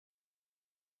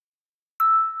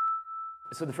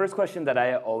So the first question that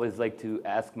I always like to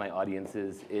ask my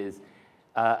audiences is,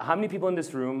 how many people in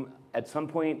this room at some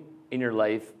point in your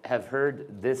life have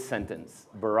heard this sentence,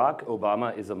 Barack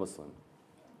Obama is a Muslim?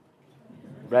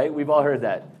 Right? We've all heard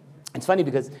that. It's funny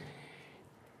because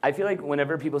I feel like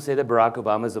whenever people say that Barack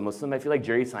Obama is a Muslim, I feel like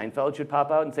Jerry Seinfeld should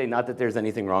pop out and say, not that there's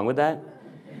anything wrong with that.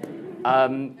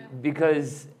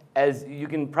 Because as you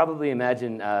can probably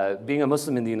imagine, being a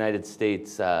Muslim in the United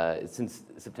States since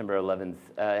September 11th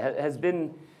has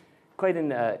been quite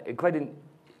an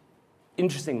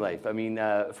interesting life. I mean,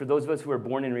 for those of us who are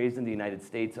born and raised in the United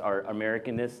States, our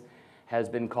Americanness has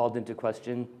been called into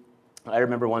question. I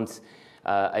remember once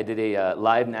I did a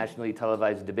live nationally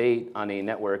televised debate on a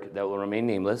network that will remain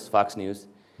nameless, Fox News.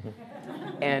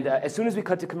 And as soon as we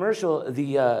cut to commercial,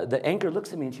 the anchor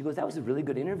looks at me and she goes, "That was a really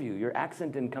good interview. Your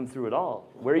accent didn't come through at all.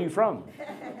 Where are you from?"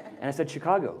 And I said,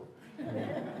 "Chicago."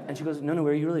 And she goes, "No,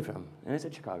 where are you really from?" And I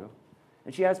said, "Chicago."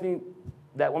 And she asked me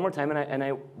that one more time, and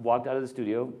I walked out of the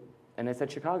studio and I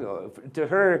said, "Chicago." To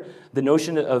her, the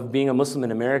notion of being a Muslim in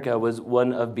America was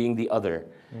one of being the other.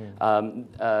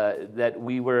 That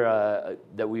we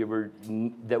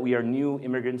are new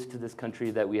immigrants to this country,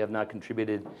 that we have not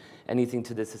contributed anything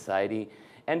to this society.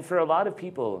 And for a lot of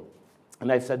people,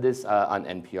 and I've said this on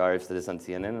NPR, I've said this on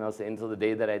CNN, and I'll say until the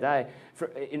day that I die,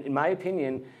 in my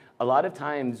opinion, a lot of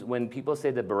times when people say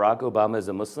that Barack Obama is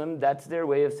a Muslim, that's their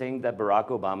way of saying that Barack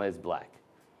Obama is black.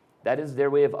 That is their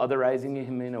way of otherizing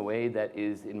him in a way that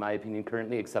is, in my opinion,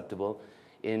 currently acceptable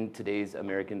in today's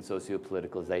American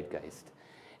socio-political zeitgeist.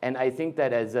 And I think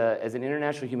that as an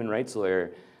international human rights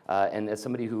lawyer, and as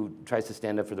somebody who tries to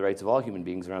stand up for the rights of all human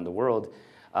beings around the world,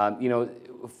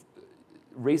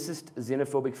 racist,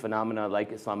 xenophobic phenomena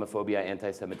like Islamophobia,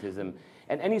 anti-Semitism,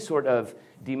 and any sort of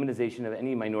demonization of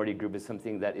any minority group is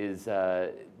something that is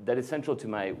central to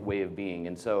my way of being.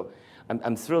 And so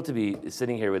I'm thrilled to be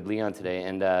sitting here with Leon today,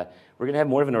 and we're going to have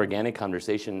more of an organic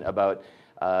conversation about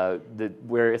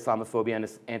where Islamophobia and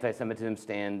anti-Semitism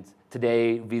stands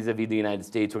today vis-a-vis the United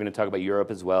States. We're going to talk about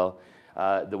Europe as well,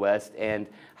 the West, and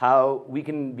how we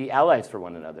can be allies for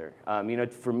one another.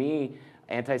 For me,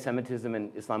 anti-Semitism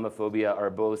and Islamophobia are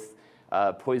both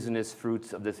poisonous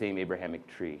fruits of the same Abrahamic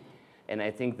tree. And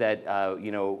I think that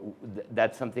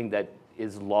that's something that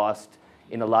is lost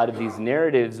in a lot of these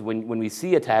narratives when we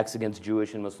see attacks against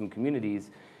Jewish and Muslim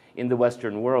communities in the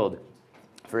Western world.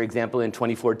 For example, in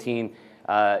 2014,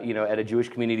 at a Jewish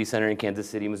community center in Kansas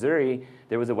City, Missouri,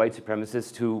 there was a white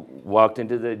supremacist who walked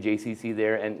into the JCC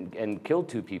there and killed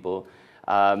two people.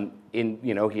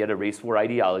 He had a race war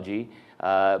ideology,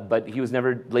 but he was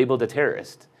never labeled a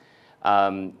terrorist.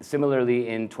 Similarly,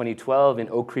 in 2012, in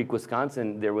Oak Creek,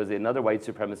 Wisconsin, there was another white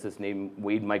supremacist named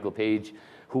Wade Michael Page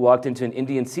who walked into an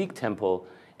Indian Sikh temple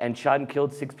and shot and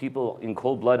killed 6 people in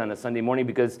cold blood on a Sunday morning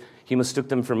because he mistook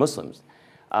them for Muslims.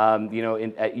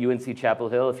 At UNC Chapel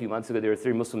Hill a few months ago, there were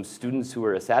 3 Muslim students who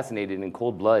were assassinated in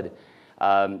cold blood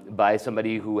by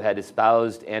somebody who had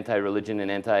espoused anti-religion and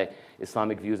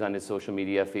anti-Islamic views on his social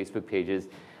media, Facebook pages,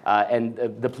 and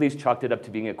the police chalked it up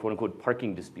to being a quote-unquote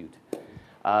parking dispute.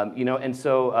 I'm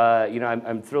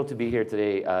thrilled to be here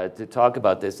today to talk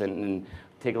about this and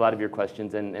take a lot of your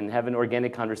questions and have an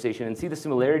organic conversation and see the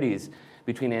similarities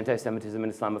between anti-Semitism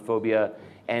and Islamophobia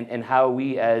and how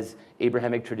we as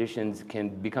Abrahamic traditions can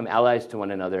become allies to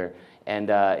one another and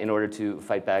in order to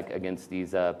fight back against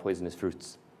these poisonous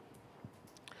fruits.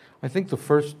 I think the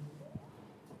first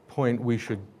point we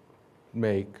should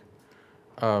make,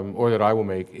 or that I will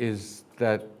make, is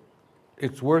that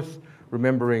it's worth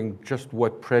remembering just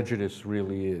what prejudice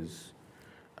really is.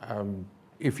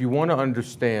 If you want to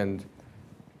understand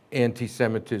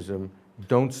anti-Semitism,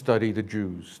 don't study the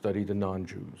Jews, study the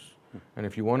non-Jews. And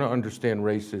if you want to understand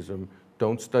racism,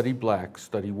 don't study blacks,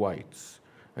 study whites.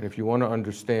 And if you want to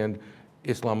understand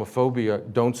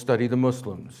Islamophobia, don't study the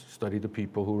Muslims, study the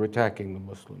people who are attacking the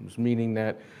Muslims. Meaning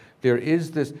that there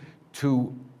is this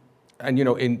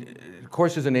in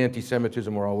courses in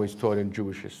anti-Semitism are always taught in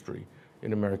Jewish history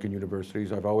in American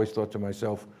universities. I've always thought to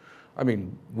myself,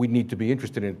 we need to be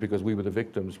interested in it because we were the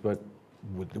victims, but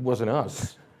it wasn't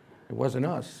us. It wasn't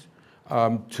us.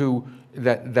 To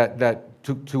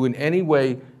in any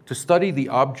way, to study the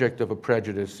object of a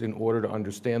prejudice in order to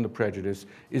understand the prejudice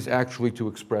is actually to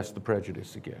express the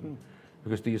prejudice again.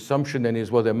 Because the assumption then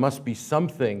is, well, there must be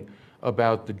something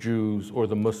about the Jews or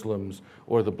the Muslims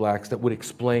or the blacks that would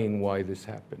explain why this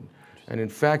happened. And in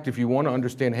fact, if you want to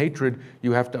understand hatred,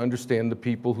 you have to understand the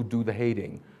people who do the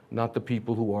hating, not the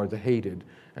people who are the hated.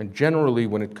 And generally,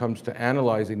 when it comes to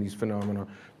analyzing these phenomena,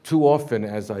 too often,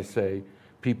 as I say,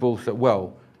 people say,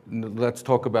 well, let's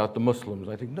talk about the Muslims.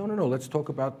 I think, no, let's talk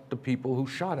about the people who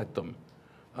shot at them.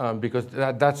 because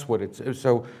that's what it's.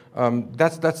 So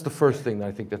that's the first thing that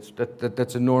I think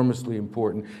that's enormously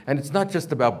important. And it's not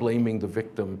just about blaming the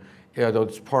victim, though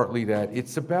it's partly that.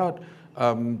 It's about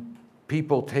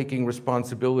people taking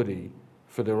responsibility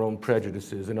for their own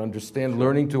prejudices and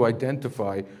learning to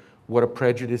identify what a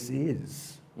prejudice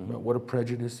is. What a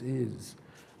prejudice is.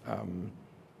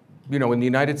 You know, in the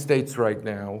United States right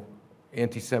now,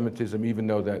 anti-Semitism, even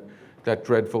though that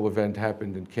dreadful event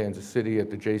happened in Kansas City at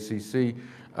the JCC,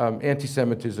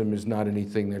 anti-Semitism is not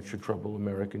anything that should trouble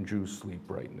American Jews' sleep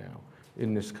right now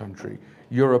in this country.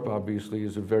 Europe, obviously,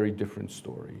 is a very different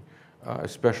story,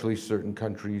 especially certain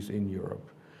countries in Europe.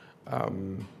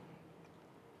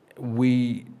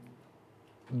 The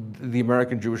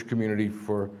American Jewish community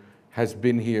has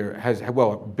been here, has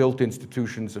built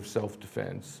institutions of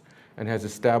self-defense and has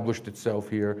established itself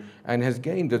here and has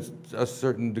gained a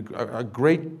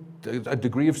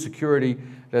degree of security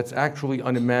that's actually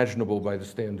unimaginable by the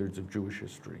standards of Jewish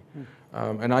history.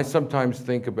 And I sometimes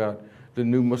think about the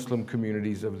new Muslim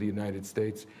communities of the United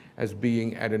States as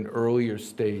being at an earlier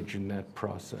stage in that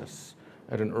process.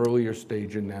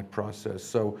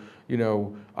 So, you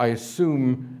know, I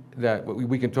assume that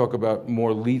we can talk about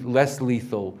less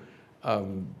lethal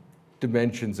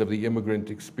dimensions of the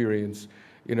immigrant experience.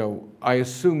 You know, I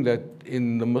assume that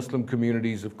in the Muslim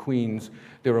communities of Queens,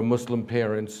 there are Muslim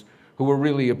parents who were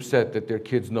really upset that their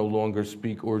kids no longer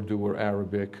speak Urdu or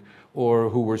Arabic, or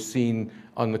who were seen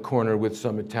on the corner with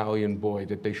some Italian boy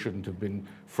that they shouldn't have been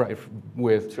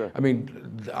with. Sure. I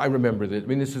mean, I remember that. I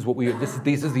mean, this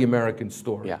is the American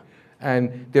story. Yeah.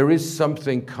 And there is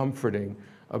something comforting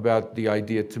about the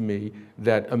idea to me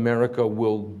that America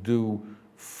will do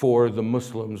for the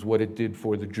Muslims what it did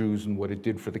for the Jews and what it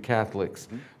did for the Catholics.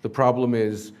 The problem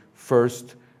is,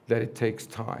 first, that it takes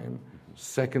time.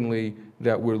 Secondly,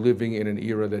 that we're living in an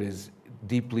era that is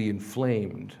deeply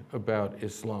inflamed about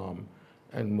Islam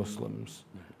and Muslims,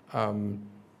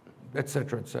 et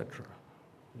cetera, et cetera.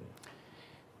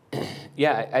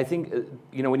 Yeah, I think,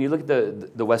 you know, when you look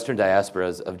at the Western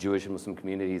diasporas of Jewish and Muslim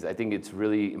communities, I think it's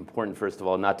really important, first of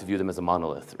all, not to view them as a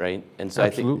monolith, right? And so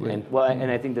Absolutely. I think,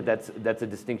 and I think that's a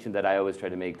distinction that I always try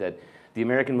to make, that the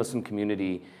American Muslim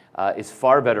community is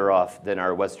far better off than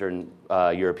our Western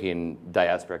European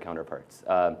diaspora counterparts.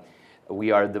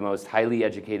 We are the most highly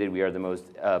educated, we are the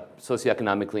most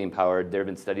socioeconomically empowered. There have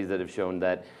been studies that have shown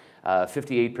that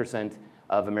 58%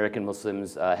 of American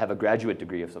Muslims have a graduate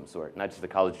degree of some sort, not just a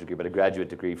college degree, but a graduate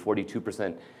degree.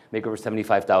 42% make over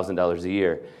 $75,000 a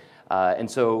year.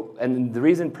 And the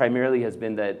reason primarily has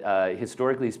been that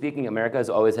historically speaking, America has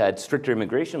always had stricter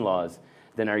immigration laws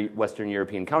than our Western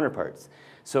European counterparts.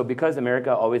 So because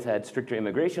America always had stricter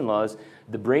immigration laws,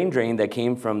 the brain drain that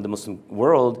came from the Muslim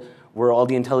world were all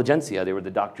the intelligentsia. They were the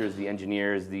doctors, the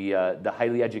engineers, the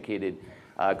highly educated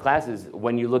classes.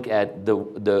 When you look at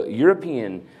the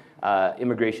European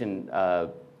immigration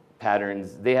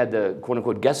patterns, they had the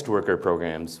quote-unquote guest worker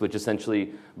programs, which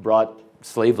essentially brought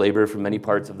slave labor from many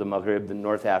parts of the Maghreb, the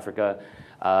North Africa,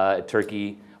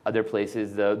 Turkey, other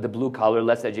places, the blue-collar,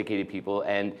 less educated people.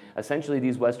 And essentially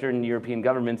these Western European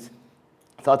governments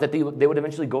thought that they would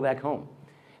eventually go back home.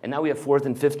 And now we have fourth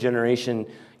and fifth generation,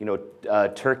 you know,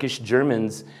 Turkish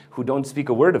Germans who don't speak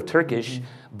a word of Turkish,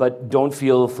 but don't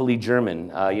feel fully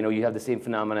German. You know, you have the same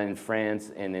phenomenon in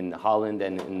France and in Holland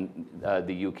and in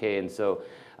the UK. And so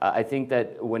I think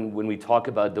that when we talk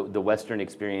about the Western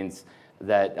experience,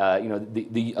 that you know,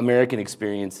 the American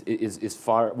experience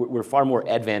we're far more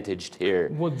advantaged here.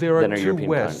 Well, there are than our two European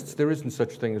Wests. continent. There isn't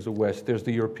such thing as a West. There's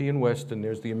the European West and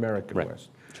there's the American Right. West.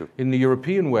 True. In the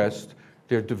European West,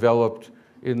 they're developed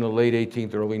in the late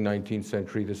 18th, early 19th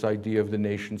century, this idea of the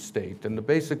nation state. And the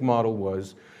basic model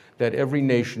was that every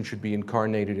nation should be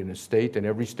incarnated in a state, and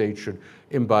every state should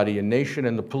embody a nation,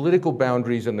 and the political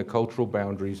boundaries and the cultural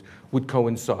boundaries would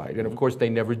coincide. And of course, they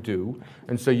never do.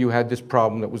 And so you had this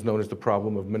problem that was known as the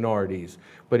problem of minorities.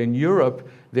 But in Europe,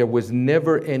 there was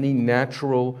never any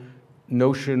natural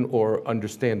notion or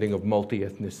understanding of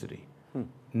multi-ethnicity.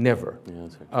 Never. Yeah,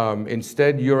 that's right.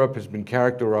 Instead, Europe has been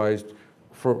characterized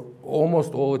for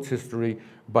almost all its history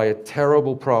by a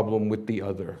terrible problem with the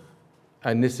other.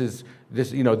 And this is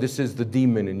the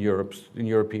demon in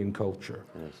European culture.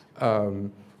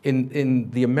 Yes. In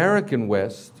the American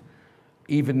West,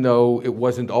 even though it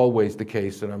wasn't always the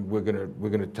case, and we're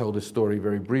gonna tell this story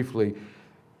very briefly,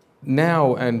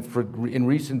 now and in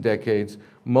recent decades,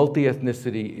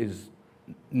 multi-ethnicity is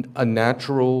a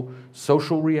natural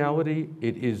social reality.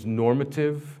 It is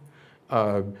normative.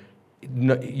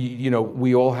 You know,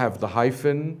 we all have the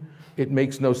hyphen. It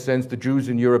makes no sense. The Jews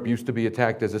in Europe used to be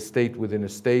attacked as a state within a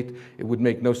state. It would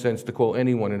make no sense to call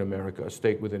anyone in America a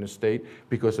state within a state,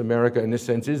 because America, in this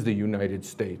sense, is the United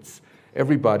States.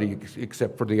 Everybody,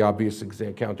 except for the obvious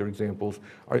counterexamples,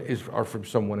 are from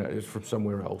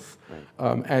somewhere else.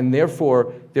 Right. And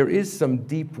therefore, there is some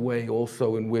deep way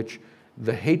also in which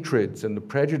the hatreds and the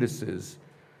prejudices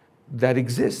that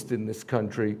exist in this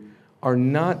country are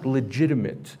not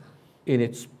legitimate in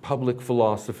its public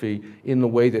philosophy in the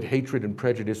way that hatred and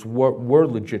prejudice were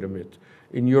legitimate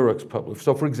in Europe's public.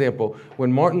 So, for example,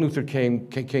 when Martin Luther King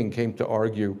came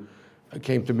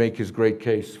to make his great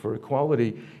case for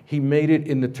equality, he made it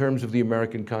in the terms of the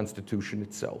American Constitution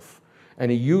itself.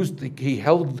 And he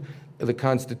held the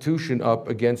Constitution up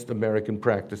against American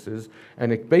practices,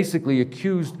 and it basically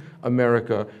accused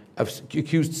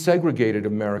segregated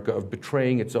America of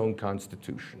betraying its own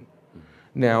Constitution.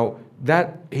 Now,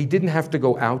 he didn't have to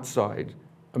go outside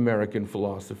American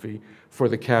philosophy for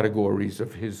the categories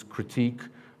of his critique.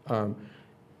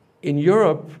 In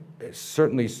Europe,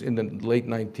 certainly in the late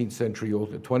 19th century or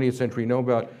the 20th century,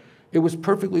 it was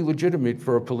perfectly legitimate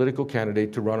for a political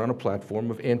candidate to run on a platform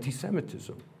of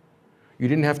anti-Semitism. You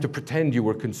didn't have to pretend you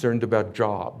were concerned about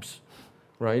jobs,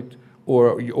 right?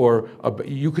 Or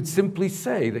you could simply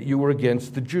say that you were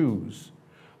against the Jews.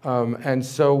 And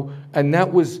that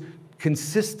was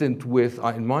consistent with,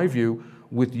 in my view,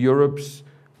 with Europe's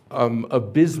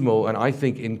abysmal and I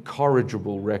think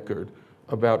incorrigible record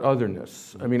about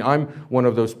otherness. I mean, I'm one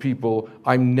of those people,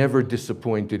 I'm never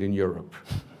disappointed in Europe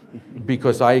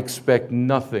because I expect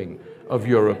nothing of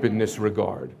Europe in this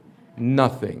regard,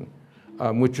 nothing.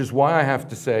 Which is why I have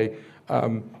to say,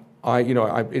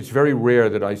 it's very rare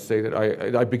that I say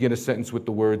that I begin a sentence with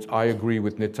the words, I agree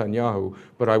with Netanyahu,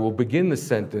 but I will begin the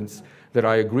sentence that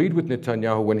I agreed with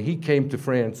Netanyahu when he came to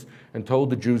France and told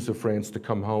the Jews of France to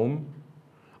come home.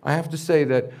 I have to say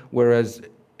that whereas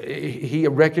he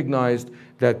recognized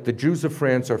that the Jews of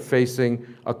France are facing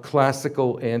a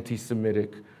classical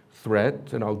anti-Semitic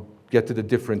threat, and I'll get to the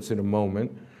difference in a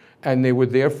moment, and they were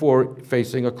therefore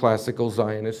facing a classical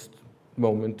Zionist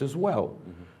moment as well.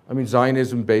 I mean,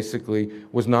 Zionism basically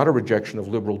was not a rejection of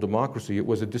liberal democracy, it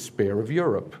was a despair of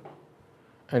Europe.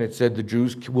 And it said the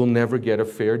Jews will never get a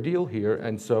fair deal here,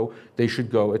 and so they should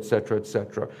go, et cetera, et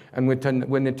cetera. And when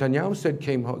Netanyahu said,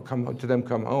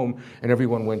 come home, and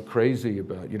everyone went crazy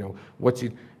about,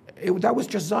 that was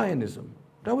just Zionism.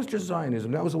 That was just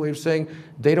Zionism. That was a way of saying,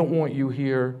 they don't want you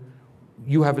here,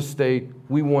 you have a state,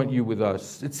 we want you with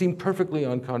us. It seemed perfectly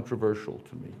uncontroversial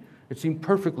to me. It seemed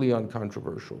perfectly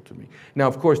uncontroversial to me. Now,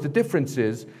 of course, the difference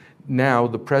is now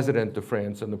the President of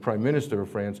France and the Prime Minister of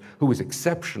France, who is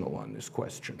exceptional on this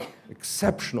question,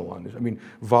 exceptional on this. I mean,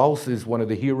 Valls is one of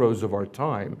the heroes of our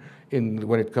time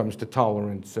when it comes to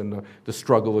tolerance and the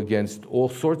struggle against all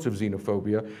sorts of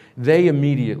xenophobia. They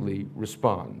immediately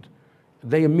respond.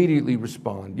 They immediately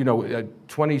respond.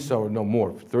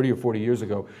 30 or 40 years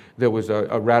ago, there was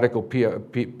a radical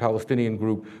Palestinian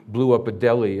group blew up a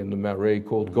deli in the Marais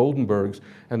called Goldenberg's,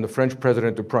 and the French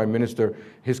president or prime minister,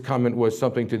 his comment was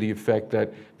something to the effect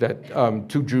that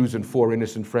 2 Jews and 4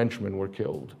 innocent Frenchmen were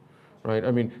killed, right? I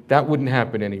mean, that wouldn't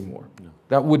happen anymore. No.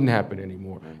 That wouldn't happen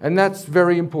anymore. Right. And that's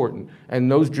very important. And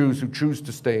those Jews who choose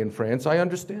to stay in France, I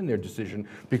understand their decision,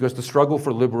 because the struggle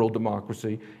for liberal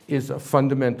democracy is a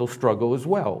fundamental struggle as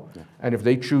well. Yeah. And if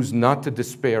they choose not to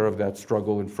despair of that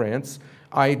struggle in France,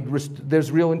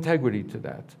 there's real integrity to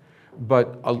that.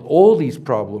 But all these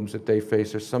problems that they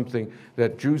face are something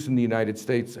that Jews in the United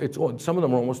States, some of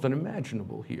them are almost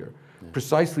unimaginable here,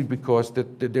 precisely because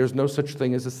there's no such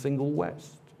thing as a single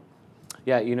West.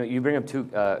 Yeah, you bring up 2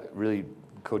 really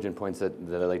cogent points that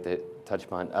I'd like to touch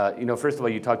upon. First of all,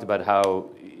 you talked about how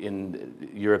in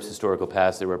Europe's historical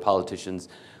past there were politicians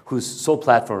whose sole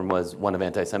platform was one of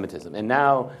anti-Semitism. And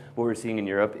now what we're seeing in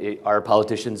Europe are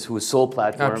politicians whose sole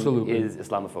platform is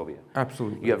Islamophobia.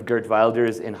 Absolutely. You have Geert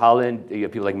Wilders in Holland. You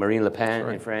have people like Marine Le Pen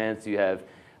in France. You have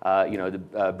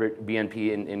the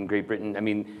BNP in Great Britain. I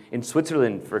mean, in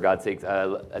Switzerland, for God's sake,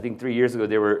 I think 3 years ago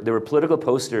there were political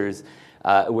posters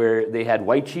where they had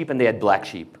white sheep and they had black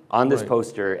sheep on this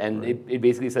poster, and it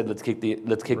basically said, let's kick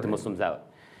the Muslims out.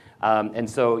 And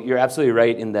so you're absolutely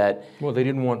right in that. Well, they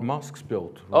didn't want mosques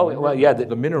built. Well, yeah,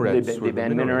 the minarets. They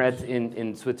banned minarets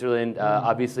in Switzerland.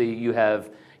 Obviously, you have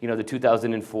the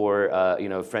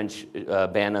 2004 French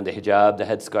ban on the hijab, the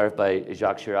headscarf by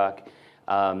Jacques Chirac.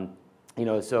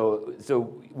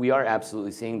 So we are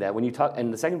absolutely seeing that. When you talk,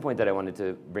 and the second point that I wanted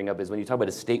to bring up is when you talk about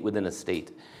a state within a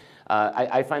state.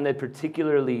 I find that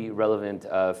particularly relevant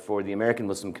for the American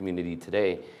Muslim community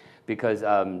today, because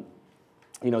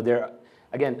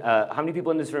Again, how many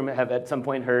people in this room have at some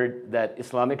point heard that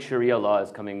Islamic Sharia law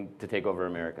is coming to take over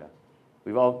America?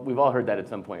 We've all heard that at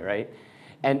some point, right?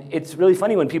 And it's really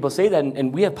funny when people say that,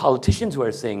 and we have politicians who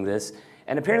are saying this,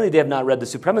 and apparently they have not read the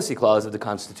Supremacy Clause of the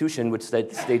Constitution, which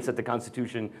states that the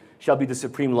Constitution shall be the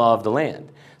supreme law of the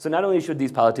land. So not only should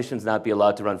these politicians not be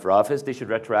allowed to run for office, they should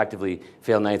retroactively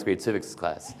fail 9th grade civics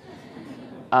class.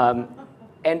 And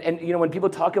you know, when people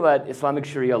talk about Islamic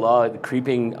Sharia law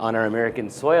creeping on our American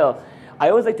soil, I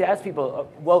always like to ask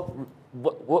people, well,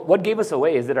 what gave us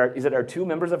away? Is it our 2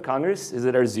 members of Congress? Is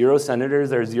it our 0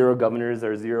 senators, our 0 governors,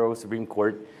 our 0 Supreme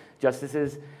Court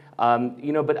justices?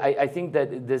 You know, but I think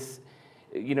that this,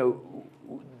 you know.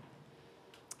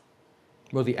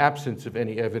 Well, the absence of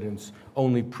any evidence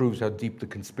only proves how deep the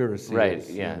conspiracy right, is.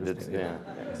 Right, yeah,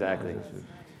 exactly.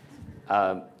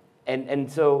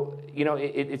 And so, you know,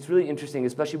 it's really interesting,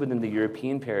 especially within the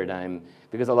European paradigm,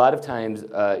 because a lot of times,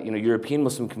 you know, European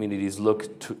Muslim communities look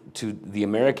to the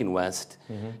American West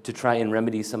to try and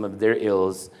remedy some of their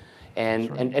ills,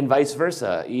 and vice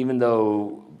versa, even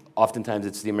though oftentimes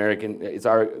it's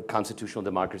our constitutional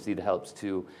democracy that helps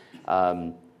to,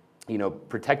 you know,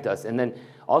 protect us. And then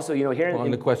also, you know, here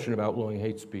on the question of outlawing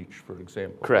hate speech, for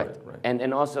example. Correct. Right.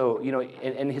 And also, you know,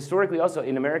 and historically also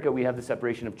in America we have the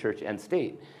separation of church and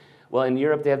state. Well, in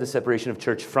Europe, they have the separation of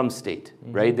church from state,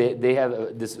 right? They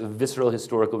have this visceral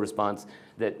historical response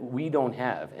that we don't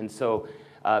have. And so,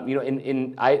 you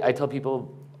know, I tell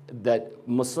people that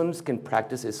Muslims can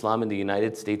practice Islam in the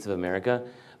United States of America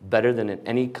better than in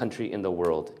any country in the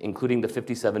world, including the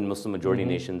 57 Muslim majority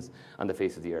nations on the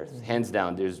face of the earth. Hands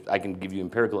down, I can give you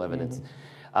empirical evidence.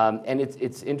 And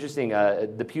it's interesting,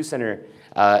 the Pew Center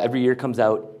every year comes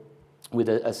out with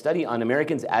a study on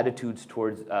Americans' attitudes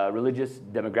towards religious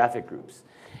demographic groups.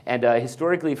 And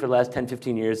historically, for the last 10,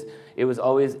 15 years, it was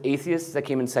always atheists that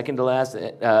came in second to last,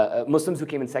 Muslims who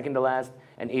came in second to last,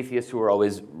 and atheists who were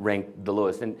always ranked the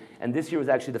lowest. And this year was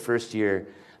actually the first year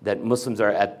that Muslims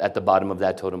are at the bottom of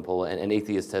that totem pole, and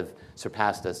atheists have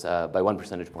surpassed us by 1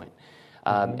 percentage point.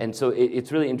 And so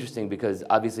it's really interesting because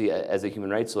obviously, as a human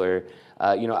rights lawyer,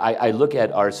 you know, I look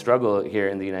at our struggle here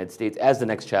in the United States as the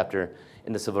next chapter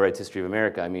in the civil rights history of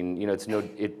America. I mean, you know, it's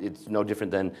no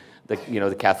different than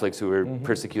the Catholics who were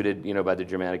persecuted, you know, by the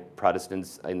Germanic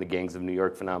Protestants in the gangs of New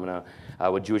York phenomena,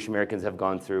 what Jewish Americans have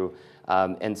gone through,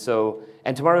 and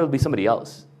tomorrow it'll be somebody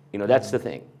else. You know, that's the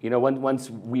thing. You know,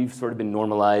 once we've sort of been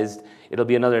normalized, it'll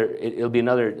be another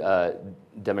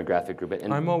demographic group.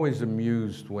 And I'm always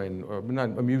amused or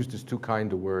not amused is too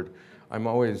kind a word. I'm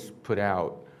always put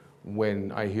out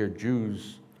when I hear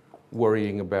Jews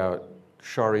worrying about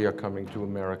Sharia coming to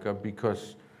America,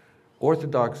 because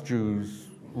Orthodox Jews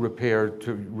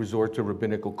resort to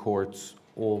rabbinical courts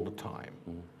all the time.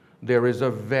 There is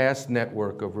a vast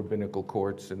network of rabbinical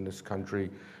courts in this country.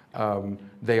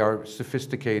 They are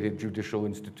sophisticated judicial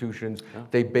institutions. Yeah.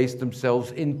 They base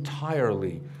themselves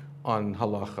entirely on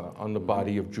halacha, on the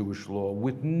body of Jewish law,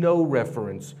 with no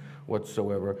reference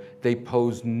whatsoever. They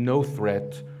pose no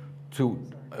threat to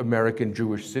American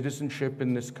Jewish citizenship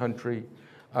in this country.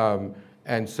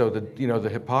 And so the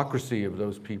hypocrisy of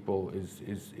those people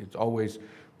it always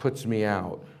puts me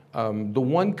out. The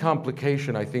one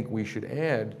complication I think we should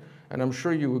add, and I'm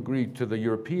sure you agree, to the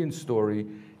European story,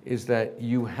 is that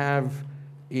you have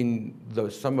in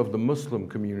some of the Muslim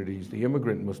communities, the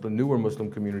newer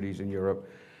Muslim communities in Europe,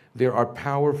 there are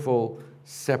powerful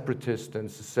separatist and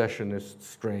secessionist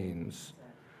strains.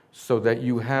 So that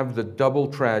you have the double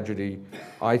tragedy,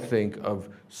 I think, of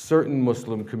certain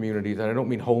Muslim communities, and I don't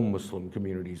mean whole Muslim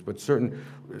communities, but certain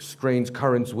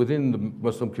currents within the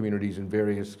Muslim communities in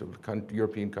various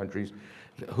European countries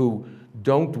who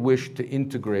don't wish to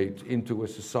integrate into a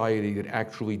society that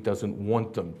actually doesn't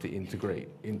want them to integrate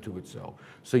into itself.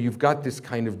 So you've got this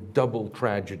kind of double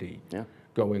tragedy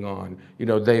going on. You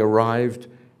know, they arrived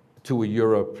to a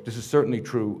Europe, this is certainly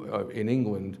true in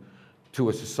England, to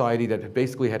a society that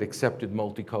basically had accepted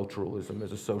multiculturalism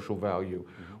as a social value,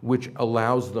 which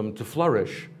allows them to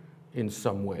flourish in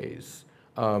some ways,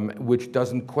 which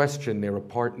doesn't question their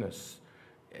apartness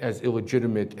as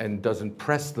illegitimate and doesn't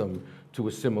press them to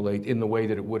assimilate in the way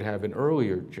that it would have in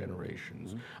earlier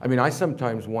generations. I mean, I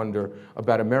sometimes wonder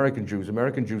about American Jews.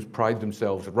 American Jews pride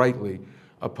themselves, rightly,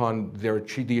 upon the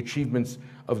achievements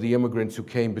of the immigrants who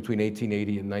came between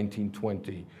 1880 and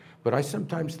 1920. But I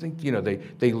sometimes think, you know,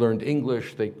 they learned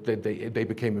English, they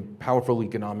became powerful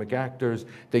economic actors,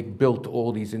 they built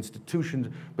all these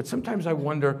institutions. But sometimes I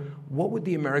wonder, what would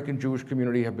the American Jewish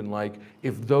community have been like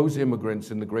if those immigrants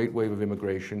in the great wave of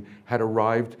immigration had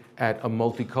arrived at a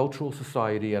multicultural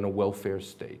society and a welfare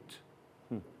state?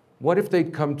 What if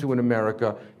they'd come to an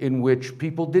America in which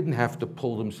people didn't have to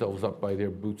pull themselves up by their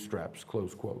bootstraps,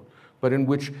 close quote, but in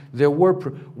which there were,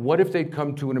 what if they'd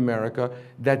come to an America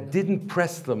that didn't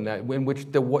press them,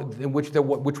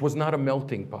 which was not a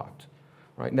melting pot,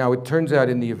 right? Now, it turns out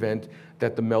in the event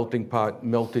that the melting pot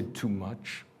melted too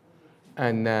much,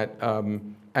 and that,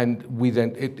 and we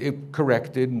then, it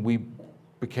corrected, and we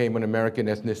became an American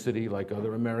ethnicity like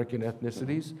other American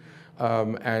ethnicities,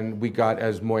 and we got,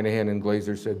 as Moynihan and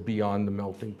Glaser said, beyond the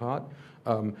melting pot.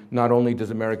 Not only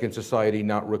does American society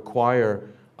not require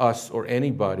us or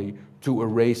anybody to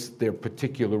erase their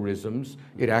particularisms,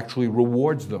 it actually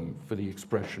rewards them for the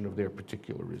expression of their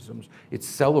particularisms. It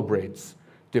celebrates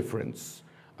difference.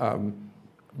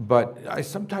 But I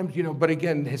sometimes, but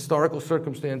again, historical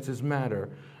circumstances matter.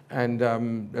 And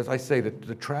as I say,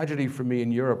 the tragedy for me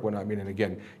in Europe, and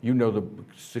again, you know the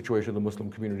situation of the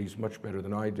Muslim communities much better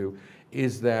than I do,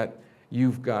 is that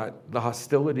you've got the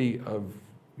hostility of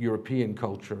European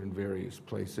culture in various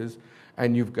places,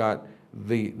 and you've got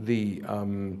the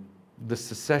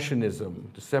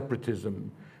secessionism, the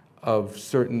separatism of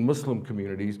certain Muslim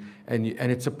communities, and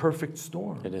it's a perfect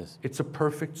storm. It is. It's a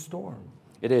perfect storm.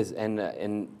 It is, and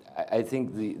I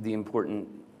think the important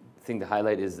thing to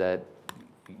highlight is that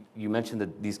you mentioned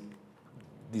that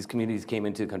these communities came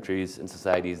into countries and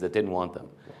societies that didn't want them,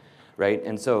 right?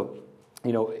 And so,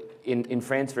 in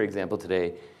France, for example,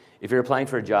 today, if you're applying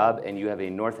for a job and you have a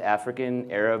North African,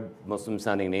 Arab,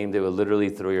 Muslim-sounding name, they will literally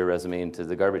throw your resume into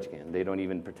the garbage can. They don't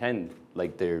even pretend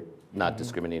like they're not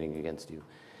discriminating against you.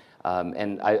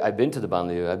 And I've been to the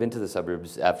banlieue, I've been to the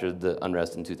suburbs after the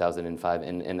unrest in 2005,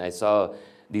 and I saw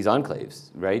these enclaves,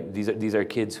 right? These are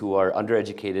kids who are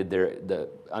undereducated. The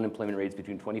unemployment rates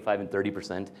between 25 and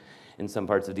 30% in some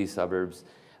parts of these suburbs.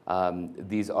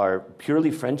 These are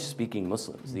purely French-speaking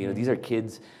Muslims. These are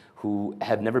kids who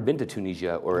have never been to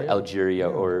Tunisia or Algeria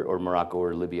or Morocco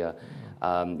or Libya.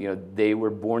 They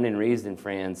were born and raised in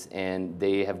France, and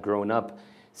they have grown up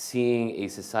seeing a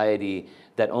society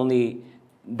that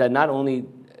not only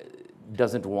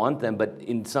doesn't want them, but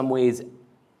in some ways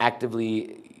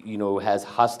actively, has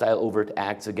hostile overt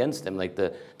acts against them, like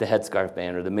the headscarf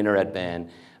ban or the minaret ban,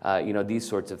 these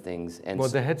sorts of things. And well,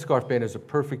 the headscarf ban is a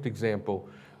perfect example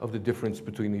of the difference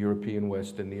between the European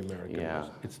West and the American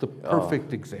West. It's the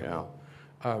perfect example.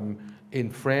 Yeah. In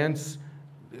France,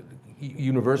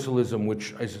 universalism,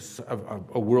 which is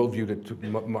a worldview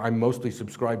that I mostly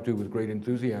subscribe to with great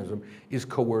enthusiasm, is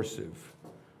coercive.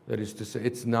 That is to say,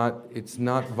 it's not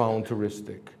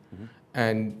voluntaristic,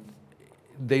 and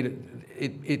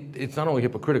it's not only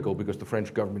hypocritical because the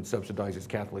French government subsidizes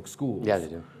Catholic schools. Yeah, they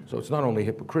do. So it's not only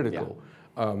hypocritical,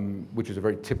 which is a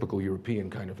very typical European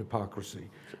kind of hypocrisy,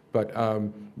 but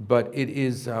it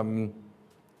is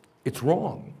it's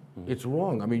wrong. It's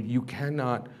wrong. I mean, you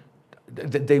cannot.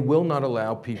 They will not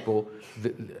allow people,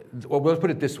 well, let's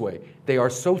put it this way. They are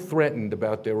so threatened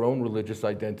about their own religious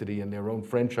identity and their own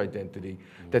French identity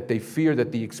that they fear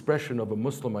that the expression of a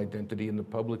Muslim identity in the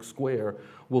public square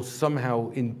will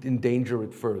somehow endanger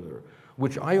it further,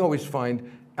 which I always find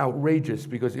outrageous,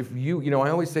 because if I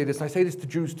always say this, and I say this to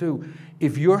Jews too,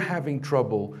 if you're having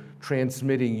trouble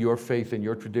transmitting your faith and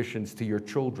your traditions to your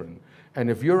children, and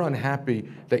if you're unhappy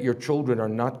that your children are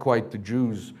not quite the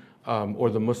Jews or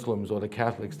the Muslims or the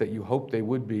Catholics that you hope they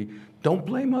would be, don't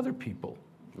blame other people.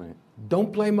 Right.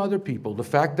 Don't blame other people. The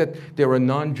fact that there are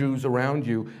non-Jews around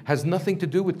you has nothing to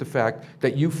do with the fact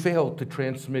that you failed to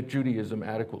transmit Judaism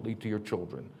adequately to your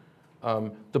children.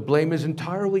 The blame is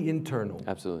entirely internal.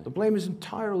 Absolutely. The blame is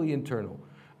entirely internal,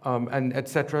 and et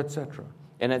cetera, et cetera.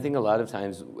 And I think a lot of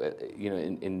times,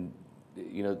 the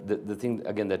thing,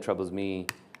 again, that troubles me,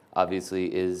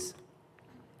 obviously, is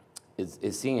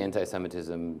seeing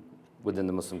anti-Semitism within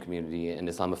the Muslim community and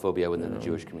Islamophobia within the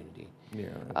Jewish community.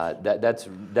 Yeah,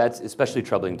 that's especially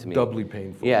troubling to me. Doubly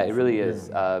painful. Yeah, it really is.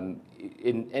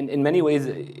 In many ways,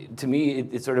 to me,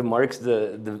 it sort of marks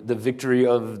the victory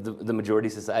of the majority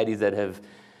societies that have,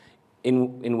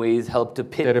 in ways, helped to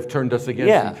pit. That have turned us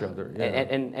against each other. Yeah.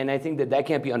 And I think that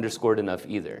can't be underscored enough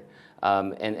either.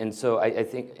 And so I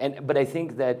think, but I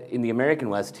think that in the American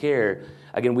West here,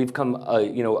 again, we've come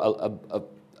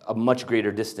a much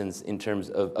greater distance in terms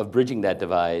of bridging that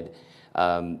divide,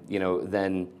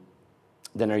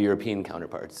 than our European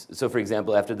counterparts. So, for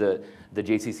example, after the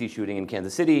JCC shooting in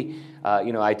Kansas City,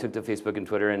 I took to Facebook and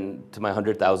Twitter, and to my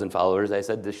 100,000 followers, I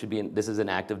said this is an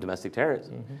act of domestic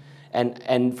terrorism. Mm-hmm.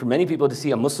 And for many people to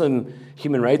see a Muslim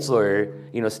human rights lawyer,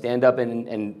 stand up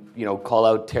and call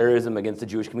out terrorism against the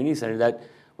Jewish Community Center, that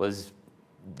was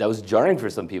was jarring for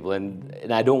some people,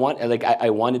 and I don't want, like, I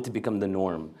want it to become the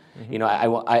norm. You know,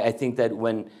 I think that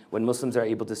when Muslims are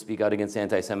able to speak out against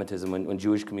anti-Semitism, when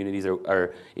Jewish communities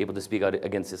are able to speak out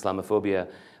against Islamophobia,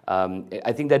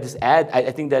 I think that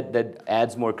I think that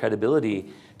adds more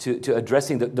credibility to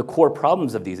addressing the core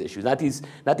problems of these issues, not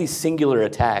these singular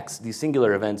attacks, these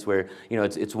singular events where, you know,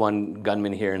 it's one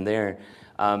gunman here and there.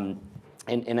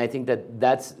 And I think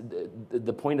that's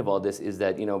the point of all this, is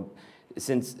that, you know,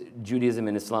 since Judaism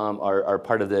and Islam are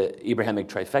part of the Abrahamic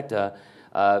trifecta,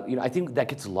 you know, I think that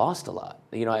gets lost a lot.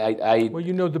 You know, well,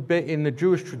 you know, in the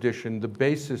Jewish tradition, the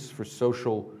basis for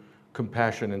social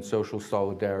compassion and social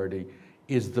solidarity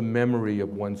is the memory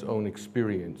of one's own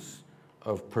experience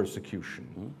of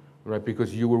persecution, right?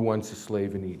 Because you were once a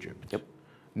slave in Egypt. Yep.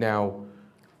 Now,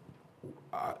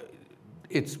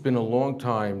 it's been a long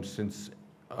time since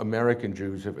American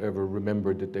Jews have ever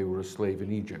remembered that they were a slave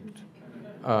in Egypt.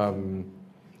 And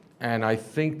I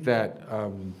think that,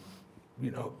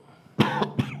 you know,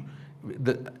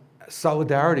 the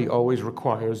solidarity always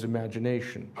requires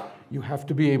imagination. You have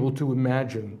to be able to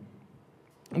imagine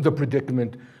the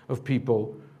predicament of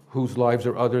people whose lives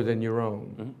are other than your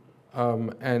own.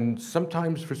 And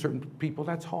sometimes for certain people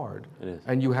that's hard. It is.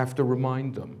 And you have to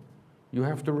remind them. You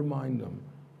have to remind them.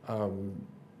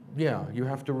 Yeah, you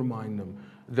have to remind them.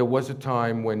 There was a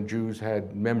time when Jews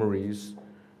had memories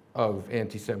of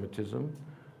anti-Semitism.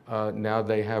 Now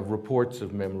they have reports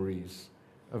of memories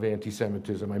of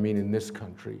anti-Semitism, I mean, in this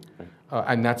country.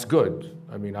 And that's good.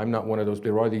 I mean, I'm not one of those.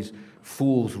 There are these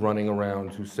fools running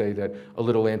around who say that a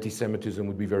little anti-Semitism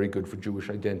would be very good for Jewish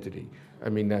identity. I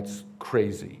mean, that's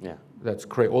crazy. Yeah. That's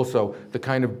crazy. Also, the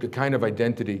kind of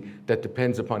identity that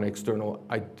depends upon external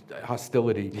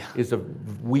hostility is a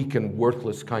weak and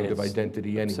worthless kind of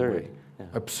identity anyway. Absurd. Yeah.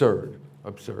 Absurd.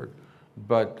 Absurd.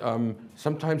 But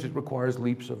sometimes it requires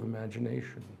leaps of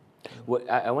imagination. What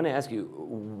I want to ask you,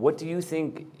 what do you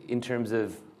think in terms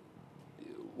of,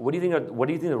 what do you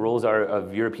think the roles are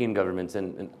of European governments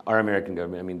and our American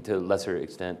government, I mean, to a lesser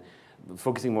extent,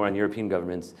 focusing more on European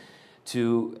governments,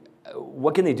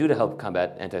 what can they do to help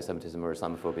combat anti-Semitism or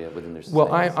Islamophobia within their societies?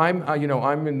 Well,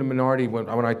 I'm in the minority when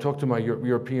I talk to my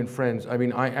European friends. I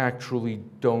mean, I actually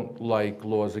don't like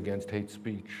laws against hate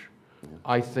speech. Yeah.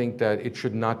 I think that it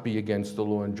should not be against the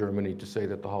law in Germany to say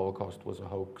that the Holocaust was a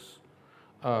hoax.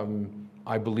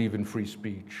 I believe in free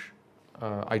speech.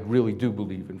 I really do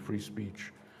believe in free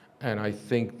speech. And I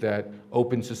think that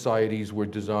open societies were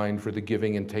designed for the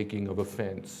giving and taking of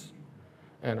offense.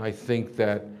 And I think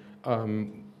that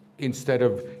instead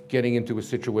of getting into a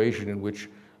situation in which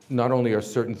not only are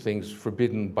certain things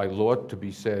forbidden by law to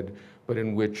be said, but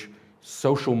in which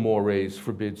social mores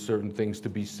forbid certain things to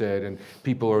be said, and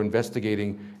people are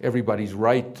investigating everybody's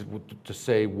right to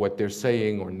say what they're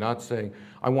saying or not saying.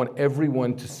 I want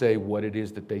everyone to say what it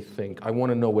is that they think. I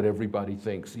want to know what everybody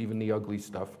thinks, even the ugly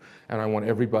stuff, and I want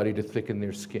everybody to thicken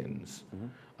their skins.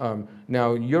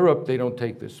 Now, Europe, they don't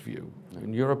take this view.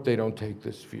 In Europe, they don't take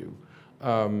this view.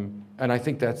 And I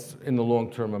think that's, in the long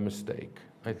term, a mistake.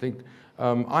 I think,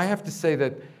 I have to say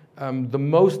that the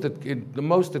most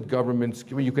that governments,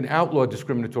 I mean, you can outlaw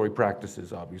discriminatory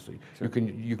practices, obviously. Sure.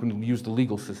 You can use the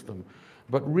legal system.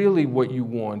 But really what you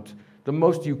want, the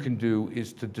most you can do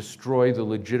is to destroy the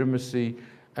legitimacy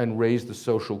and raise the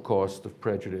social cost of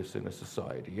prejudice in a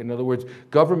society. In other words,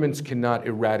 governments cannot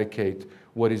eradicate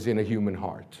what is in a human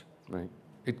heart. Right.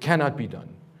 It cannot be done.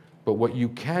 But what you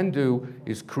can do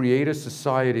is create a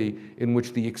society in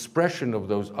which the expression of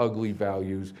those ugly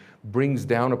values brings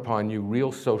down upon you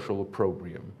real social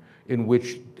opprobrium, in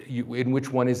which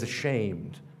one is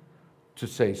ashamed to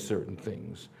say certain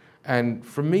things. And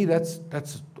for me, that's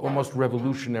almost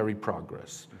revolutionary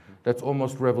progress. That's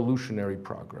almost revolutionary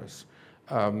progress.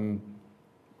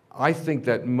 I think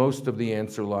that most of the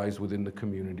answer lies within the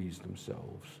communities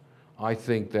themselves. I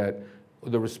think that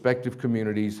the respective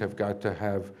communities have got to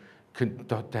have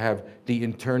the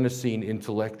internecine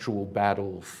intellectual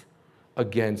battles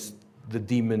against the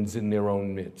demons in their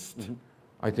own midst.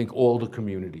 I think all the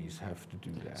communities have to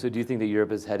do that. So do you think that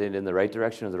Europe is headed in the right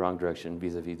direction or the wrong direction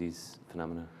vis-a-vis these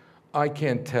phenomena? I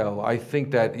can't tell. I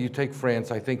think that, you take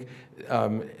France, I think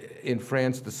in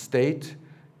France the state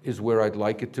is where I'd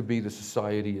like it to be, the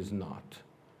society is not.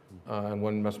 And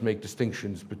one must make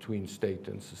distinctions between state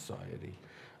and society.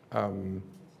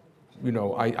 You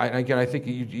know, again, I think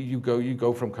you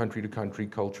go from country to country,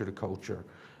 culture to culture.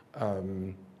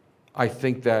 I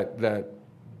think that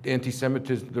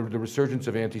anti-Semitism, the resurgence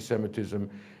of anti-Semitism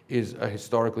is a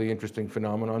historically interesting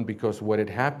phenomenon, because what had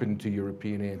happened to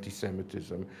European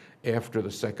anti-Semitism after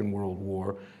the Second World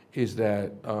War is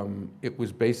that it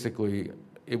was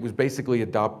basically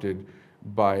adopted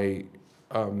by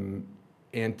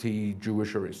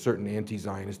anti-Jewish or certain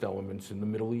anti-Zionist elements in the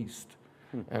Middle East.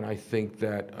 And I think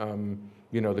that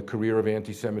you know, the career of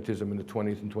anti-Semitism in the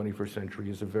 20th and 21st century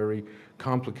is a very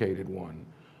complicated one.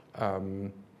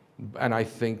 And I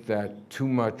think that too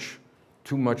much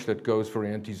that goes for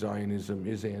anti-Zionism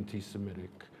is anti-Semitic.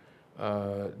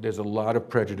 There's a lot of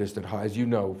prejudice that hides, you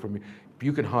know,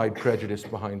 you can hide prejudice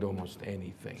behind almost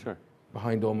anything. Sure.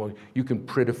 You can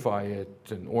prettify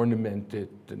it and ornament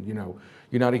it, and you know,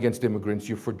 you're not against immigrants,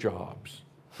 you're for jobs,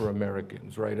 for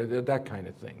Americans, right? That kind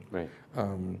of thing. Right.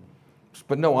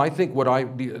 But no, I think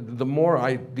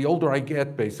the older I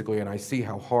get, basically, and I see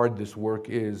how hard this work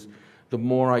is, the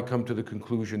more I come to the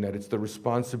conclusion that it's the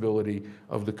responsibility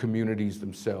of the communities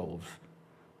themselves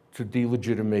to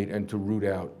delegitimate and to root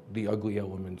out the ugly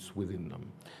elements within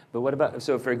them. But what about,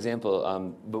 so for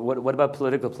example, but what about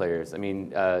political players? I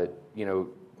mean, you know,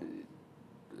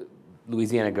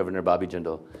 Louisiana Governor Bobby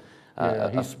Jindal. Yeah,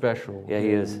 he's special. Yeah, he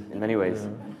is, in many ways.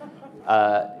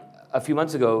 Yeah. A few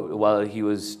months ago, while he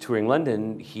was touring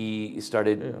London, he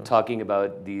started talking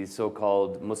about these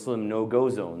so-called Muslim no-go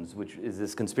zones, which is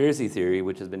this conspiracy theory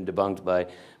which has been debunked by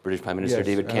British Prime Minister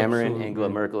David Cameron, absolutely. Angela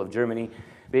Merkel of Germany,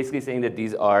 basically saying that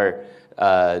these are,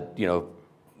 you know,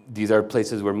 these are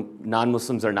places where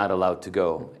non-Muslims are not allowed to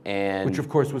go, and which of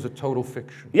course was a total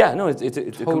fiction. Yeah, no, it's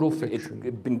total fiction.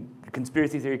 It's been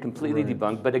conspiracy theory completely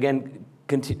debunked, but again,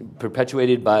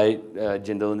 perpetuated by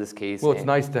Jindal in this case. Well, it's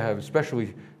nice to have,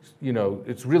 especially, you know,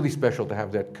 it's really special to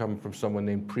have that come from someone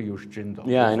named Priyush Jindal.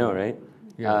 Yeah, I know, right?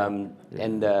 Yeah.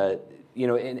 And you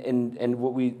know, and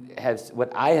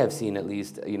what I have seen, at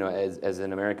least, you know, as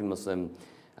an American Muslim,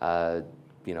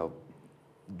 you know,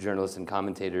 journalist and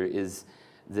commentator, is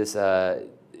this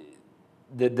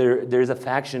there's a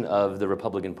faction of the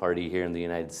Republican Party here in the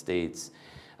United States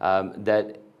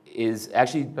that is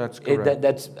actually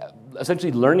that's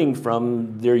essentially learning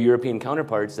from their European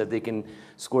counterparts that they can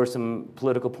score some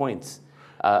political points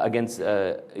against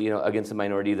you know, against a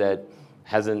minority that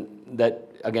hasn't,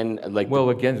 that again, like, well,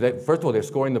 again, first of all, they're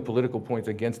scoring the political points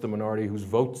against the minority whose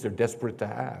votes they're desperate to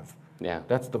have. Yeah,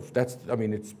 that's I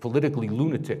mean, it's politically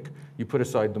lunatic. You put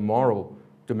aside the moral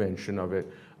dimension of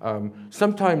it.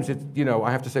 Sometimes it's, you know,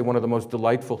 I have to say one of the most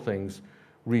delightful things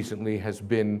recently has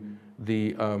been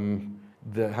the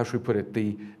how should we put it,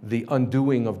 the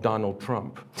undoing of Donald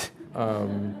Trump.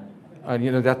 And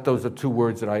you know, those are two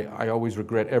words that I always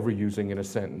regret ever using in a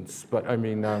sentence. But I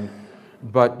mean,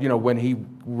 but you know, when he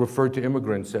referred to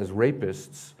immigrants as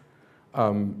rapists,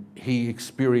 he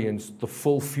experienced the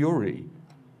full fury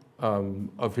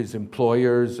of his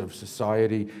employers, of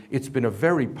society. It's been a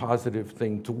very positive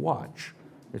thing to watch.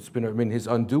 It's been, I mean, his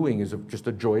undoing is just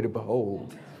a joy to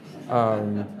behold.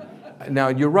 Now,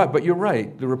 you're right, but you're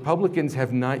right. The Republicans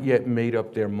have not yet made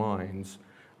up their minds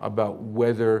about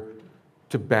whether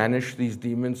to banish these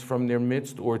demons from their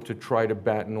midst or to try to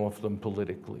batten off them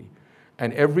politically.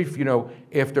 And you know,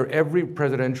 after every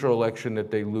presidential election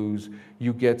that they lose,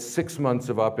 you get 6 months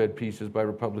of op-ed pieces by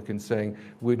Republicans saying,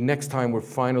 next time we're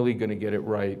finally going to get it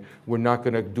right. We're not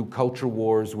going to do culture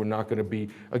wars. We're not going to be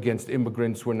against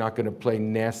immigrants. We're not going to play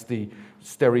nasty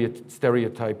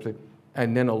stereotypes.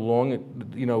 And then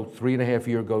along, you know,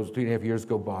 3.5 years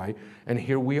go by, and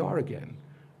here we are again.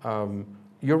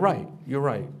 You're right. You're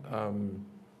right.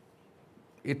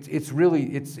 It's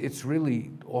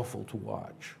really awful to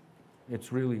watch.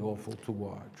 It's really awful to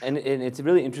watch. And it's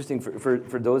really interesting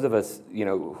for those of us, you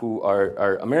know, who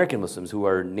are American Muslims, who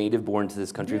are native born to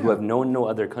this country, who have known no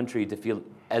other country, to feel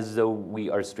as though we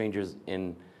are strangers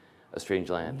in a strange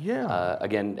land. Yeah.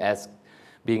 Again,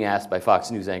 being asked by Fox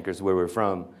News anchors where we're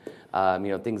from, you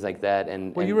know, things like that.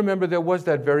 Well, you remember there was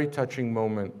that very touching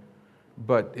moment,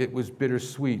 but it was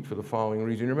bittersweet for the following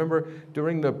reason. You remember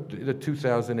during the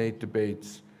 2008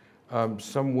 debates,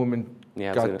 some woman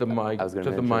got the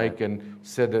mic and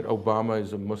said that Obama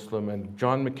is a Muslim, and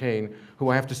John McCain, who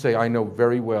I have to say I know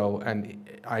very well, and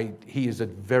he is a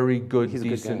very good,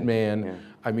 decent man. Yeah.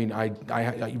 I mean, I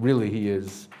really, he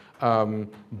is.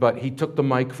 But he took the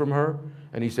mic from her,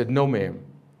 and he said, "No, ma'am."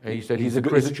 And he said he's a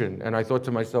Christian, and I thought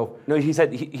to myself, no, he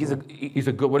said he's a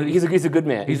good man. He's a good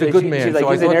man. He's a good man. She's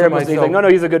like, he's an Arab Muslim. He's like, no,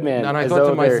 he's a good man. And I thought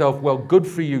to myself, well, good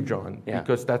for you, John,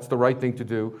 because that's the right thing to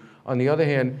do. On the other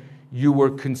hand, you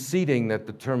were conceding that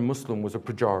the term Muslim was a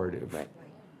pejorative. Right.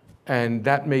 And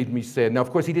that made me sad. Now, of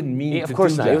course, he didn't mean to do that. Of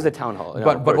course not. It was a town hall.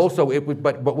 No, but also,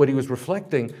 but what he was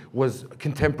reflecting was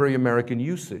contemporary American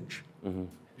usage. Mm-hmm.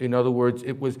 In other words,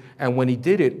 it was, and when he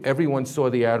did it, everyone saw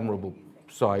the admirable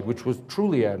side, which was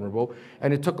truly admirable.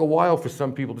 And it took a while for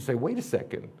some people to say, wait a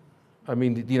second. I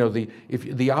mean, you know,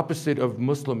 the opposite of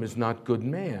Muslim is not good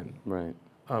man. Right.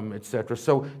 etc.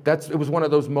 So it was one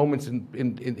of those moments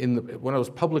one of those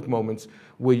public moments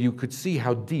where you could see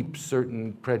how deep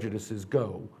certain prejudices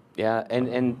go. Yeah,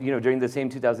 and you know, during the same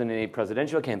 2008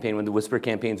 presidential campaign, when the whisper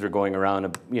campaigns were going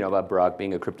around, you know, about Barack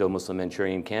being a crypto-Muslim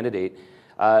Manchurian candidate,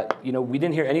 you know, we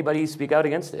didn't hear anybody speak out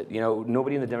against it. You know,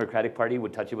 nobody in the Democratic Party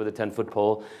would touch it with a 10-foot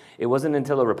pole. It wasn't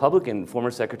until a Republican, former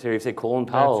Secretary of State Colin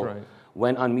Powell,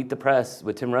 went on Meet the Press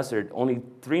with Tim Russert only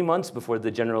 3 months before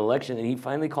the general election, and he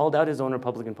finally called out his own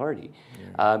Republican Party.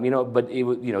 Yeah. You know, but it,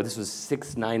 you know, this was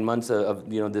 6-9 months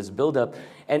of you know, this buildup,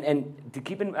 and to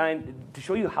keep in mind, to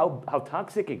show you how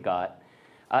toxic it got,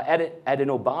 at an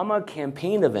Obama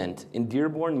campaign event in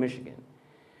Dearborn, Michigan,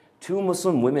 2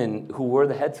 Muslim women who wore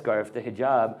the headscarf, the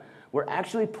hijab, were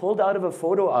actually pulled out of a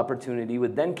photo opportunity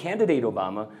with then candidate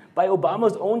Obama by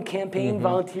Obama's own campaign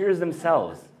volunteers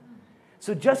themselves.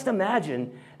 So just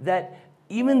imagine that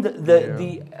even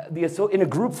in a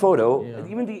group photo,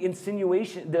 even the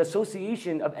insinuation, the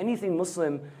association of anything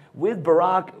Muslim with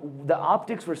Barack, the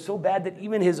optics were so bad that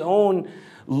even his own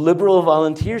liberal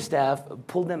volunteer staff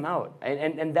pulled them out.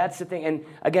 And that's the thing. And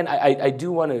again, I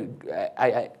do want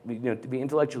to, you know, to be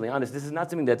intellectually honest, this is not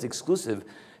something that's exclusive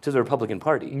to the Republican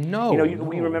Party. No. You know,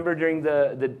 we remember during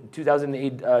the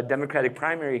 2008 Democratic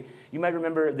primary, you might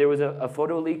remember there was a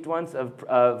photo leaked once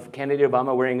of candidate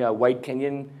Obama wearing a white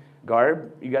Kenyan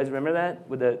garb. You guys remember that,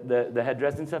 with the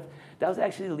headdress and stuff? That was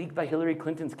actually leaked by Hillary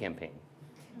Clinton's campaign.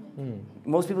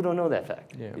 Most people don't know that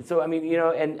fact. Yeah. So I mean, you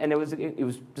know, and it was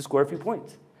to score a few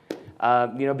points.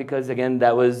 You know, because again,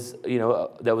 that was, you know,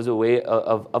 that was a way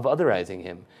of otherizing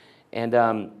him. And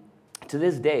to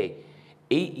this day,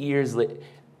 8 years later,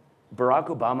 Barack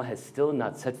Obama has still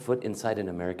not set foot inside an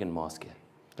American mosque yet.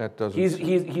 That doesn't.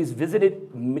 He's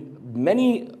visited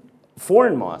many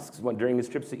foreign mosques during his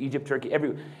trips to Egypt, Turkey,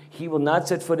 everywhere. He will not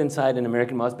set foot inside an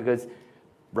American mosque because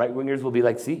right-wingers will be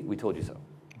like, see, we told you so.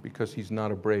 Because he's not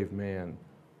a brave man.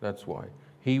 That's why.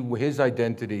 His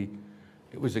identity,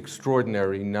 it was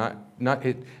extraordinary, not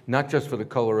just for the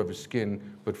color of his skin,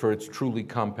 but for its truly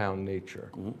compound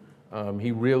nature.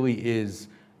 He really is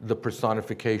the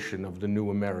personification of the new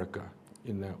America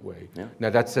in that way. Yeah. Now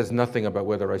that says nothing about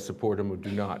whether I support him or do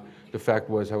not. The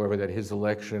fact was, however, that his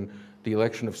election, the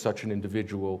election of such an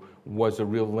individual, was a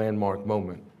real landmark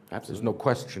moment. Absolutely. There's no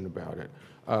question about it.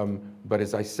 But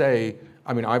as I say,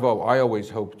 I mean, I always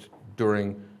hoped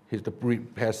during the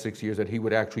past 6 years that he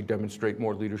would actually demonstrate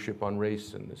more leadership on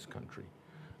race in this country.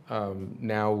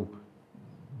 Now,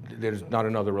 there's not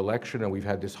another election, and we've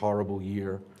had this horrible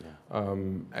year,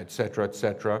 et cetera, et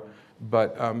cetera.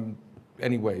 But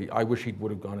anyway, I wish he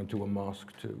would have gone into a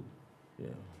mosque too. Yeah.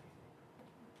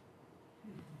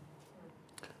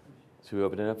 Should we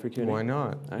open it up for Q&A? Why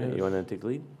not? All right, you want to take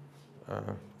the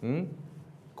lead?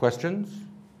 Questions?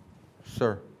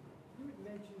 Sir.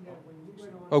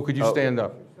 Oh, could you stand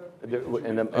up?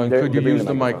 Could you use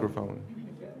the microphone?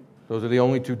 Those are the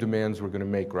only 2 demands we're going to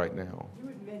make right now. You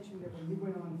had mentioned that when you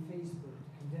went on Facebook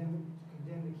to condemn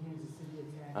the Kansas City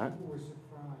attack, people were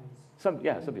surprised. Some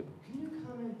people. Can you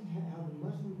comment how the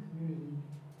Muslim community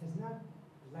has not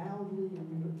loudly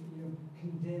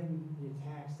condemned the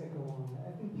attacks that go on?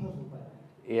 I've been puzzled by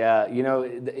that. Yeah, you know,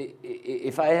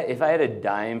 if I had a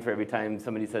dime for every time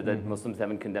somebody said that Muslims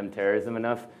haven't condemned terrorism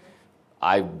enough,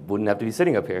 I wouldn't have to be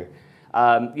sitting up here.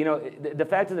 You know, the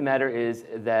fact of the matter is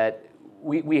that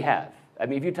we have. I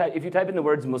mean, if you type in the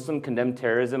words Muslim condemned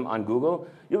terrorism on Google,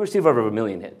 you'll receive over 1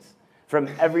 million hits from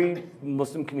every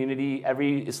Muslim community,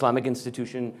 every Islamic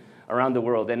institution around the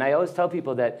world. And I always tell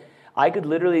people that I could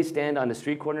literally stand on the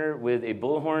street corner with a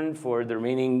bullhorn for the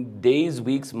remaining days,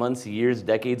 weeks, months, years,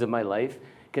 decades of my life,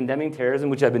 condemning terrorism,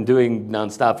 which I've been doing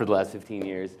nonstop for the last 15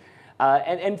 years.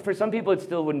 And for some people, it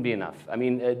still wouldn't be enough. I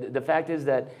mean, the fact is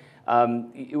that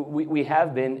we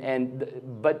have been,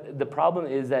 but the problem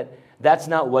is that that's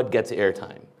not what gets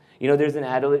airtime. You know, there's an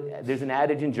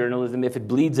adage in journalism: if it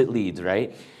bleeds, it leads,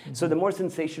 right? So the more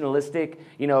sensationalistic,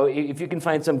 you know, if you can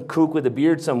find some kook with a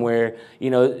beard somewhere, you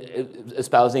know,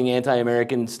 espousing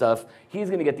anti-American stuff, he's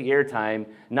going to get the airtime,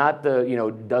 not the, you know,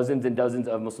 dozens and dozens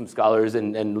of Muslim scholars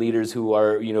and leaders who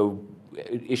are, you know,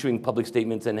 issuing public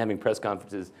statements and having press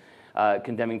conferences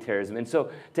condemning terrorism. And so,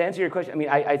 to answer your question, I mean,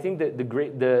 I think that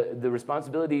the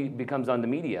responsibility becomes on the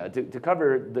media to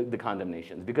cover the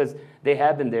condemnations, because they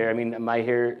have been there. I mean, my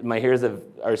hairs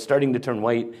are starting to turn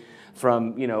white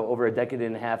from, you know, over a decade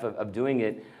and a half of doing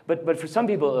it. But for some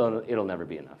people, it'll never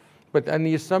be enough. But and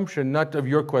the assumption, not of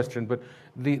your question, but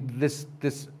this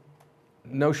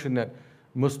notion that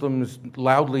Muslims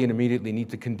loudly and immediately need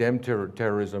to condemn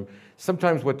terrorism.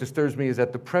 Sometimes what disturbs me is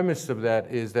that the premise of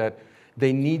that is that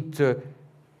they need to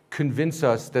convince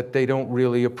us that they don't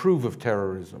really approve of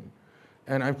terrorism.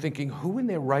 And I'm thinking, who in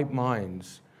their right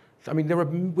minds? I mean,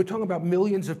 we're talking about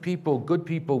millions of people, good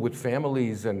people with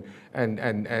families and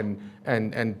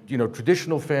you know,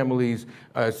 traditional families,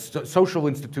 social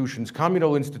institutions,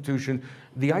 communal institutions.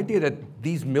 The idea that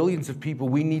these millions of people,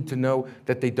 we need to know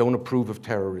that they don't approve of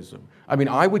terrorism. I mean,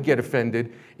 I would get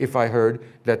offended if I heard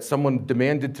that someone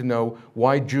demanded to know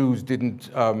why Jews didn't,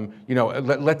 you know,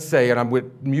 let's say, and I'm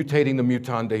mutating the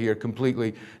mutanda here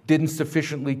completely, didn't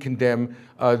sufficiently condemn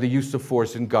the use of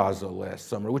force in Gaza last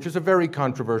summer, which is a very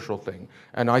controversial thing.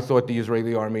 And I thought the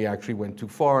Israeli army actually went too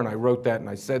far, and I wrote that and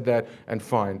I said that, and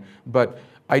fine. But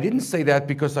I didn't say that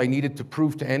because I needed to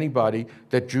prove to anybody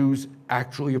that Jews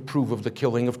actually approve of the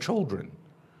killing of children.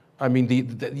 I mean,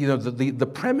 you know, the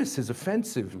premise is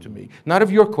offensive to me. Not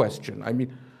of your question. I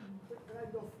mean,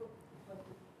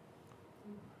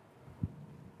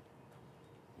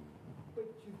 but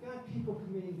you've got people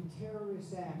committing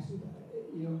terrorist acts, you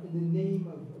know, in the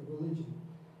name of religion.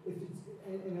 If it's,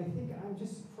 and I think I'm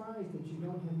just surprised that you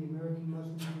don't have the American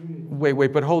Muslim community.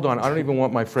 Wait, but hold on. I don't even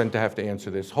want my friend to have to answer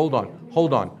this. Hold on.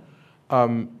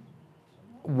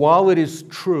 While it is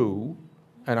true,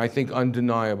 and I think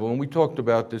undeniable, and we talked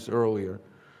about this earlier,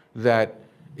 that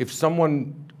if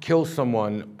someone kills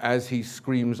someone as he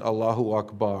screams Allahu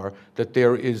Akbar, that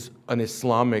there is an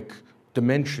Islamic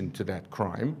dimension to that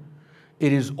crime.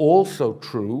 It is also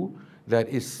true that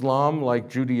Islam, like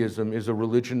Judaism, is a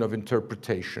religion of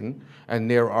interpretation, and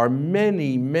there are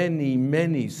many, many,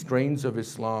 many strains of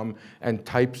Islam and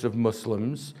types of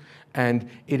Muslims, and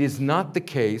it is not the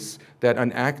case that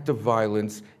an act of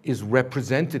violence is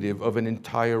representative of an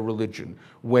entire religion.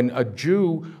 When a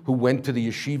Jew who went to the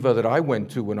yeshiva that I went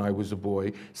to when I was a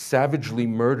boy savagely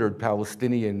murdered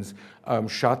Palestinians,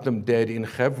 shot them dead in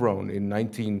Hebron in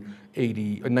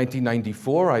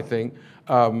 1994, I think,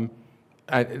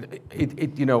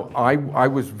 you know, I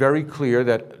was very clear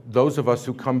that those of us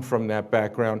who come from that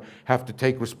background have to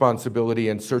take responsibility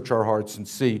and search our hearts and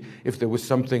see if there was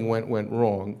something went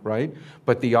wrong, right?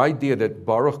 But the idea that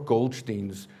Baruch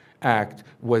Goldstein's act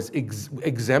was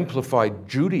exemplified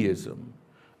Judaism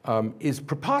is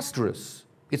preposterous.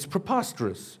 It's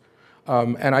preposterous.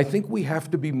 And I think we have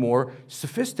to be more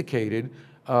sophisticated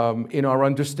in our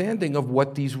understanding of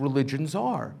what these religions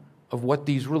are,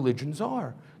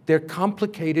 They're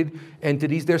complicated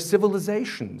entities, they're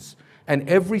civilizations. And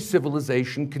every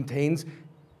civilization contains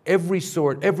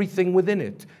everything within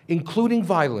it, including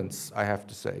violence, I have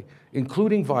to say,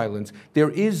 including violence. There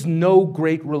is no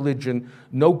great religion,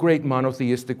 no great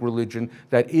monotheistic religion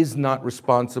that is not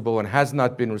responsible and has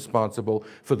not been responsible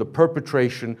for the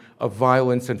perpetration of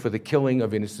violence and for the killing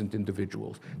of innocent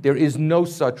individuals. There is no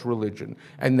such religion.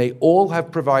 And they all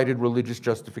have provided religious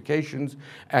justifications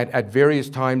at various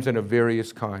times and of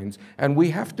various kinds. And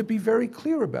we have to be very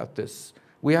clear about this.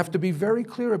 We have to be very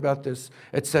clear about this,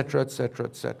 et cetera, et cetera,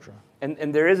 et cetera.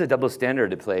 And there is a double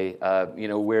standard at play, you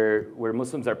know, where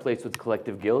Muslims are placed with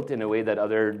collective guilt in a way that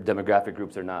other demographic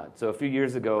groups are not. So a few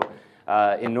years ago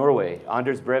in Norway,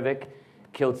 Anders Breivik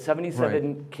killed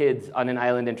 77 kids on an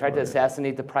island and tried to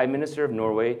assassinate the Prime Minister of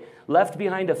Norway, left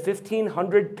behind a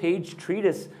 1,500-page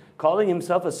treatise calling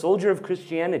himself a soldier of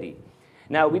Christianity.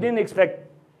 Now, we didn't expect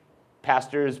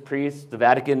pastors, priests, the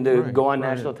Vatican to go on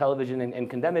national television and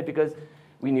condemn it because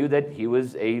we knew that he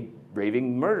was a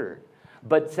raving murderer.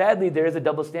 But sadly, there is a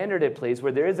double standard at place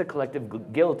where there is a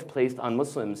collective guilt placed on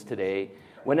Muslims today.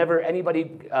 Whenever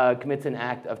anybody commits an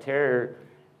act of terror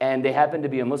and they happen to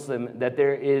be a Muslim, that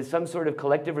there is some sort of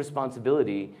collective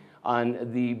responsibility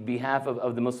on the behalf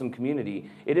of the Muslim community.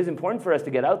 It is important for us to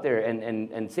get out there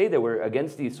and say that we're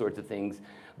against these sorts of things.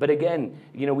 But again,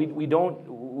 you know, we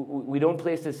don't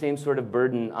place the same sort of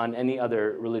burden on any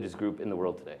other religious group in the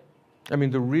world today. I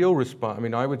mean, the real response, I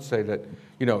mean, I would say that,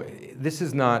 you know, this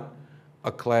is not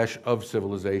a clash of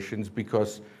civilizations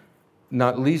because,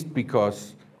 not least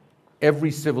because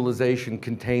every civilization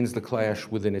contains the clash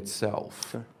within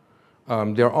itself. Sure.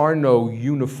 There are no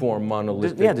uniform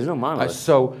monolithic. There's no monolith.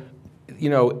 So, you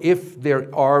know, if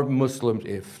there are Muslims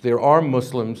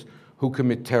who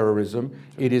commit terrorism,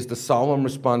 it is the solemn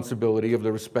responsibility of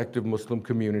the respective Muslim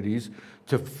communities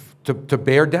to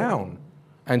bear down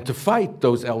and to fight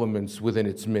those elements within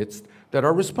its midst that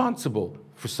are responsible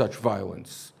for such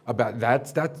violence. About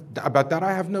that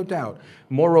I have no doubt.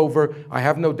 Moreover, I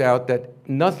have no doubt that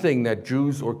nothing that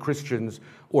Jews or Christians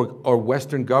or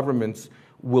Western governments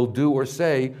will do or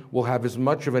say will have as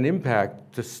much of an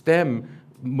impact to stem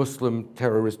Muslim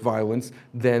terrorist violence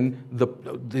than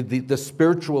the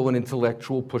spiritual and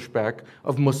intellectual pushback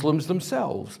of Muslims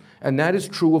themselves. And that is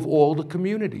true of all the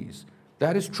communities.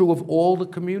 That is true of all the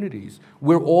communities.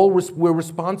 We're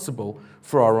responsible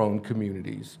for our own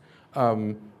communities.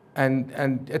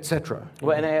 and et cetera.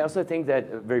 Well, and I also think that,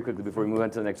 very quickly before we move on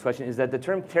to the next question, is that the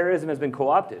term terrorism has been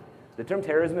co-opted. The term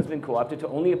terrorism has been co-opted to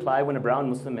only apply when a brown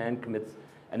Muslim man commits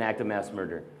an act of mass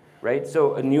murder, right?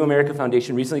 So a New America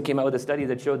Foundation recently came out with a study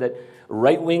that showed that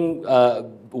right-wing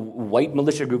white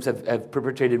militia groups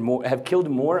have killed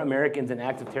more Americans in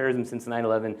acts of terrorism since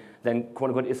 9/11 than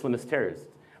quote-unquote Islamist terrorists,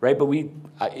 right? But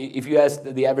if you ask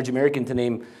the average American to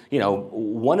name,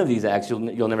 one of these acts,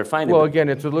 you'll never find it. Well, again,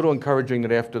 it's a little encouraging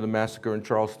that after the massacre in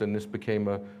Charleston, this became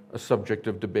a subject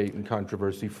of debate and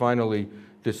controversy. Finally,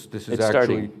 this is it's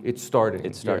actually, starting. it's starting.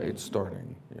 It's starting. Yeah, it's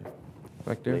starting. Yeah.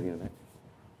 Back there? Lady in the back.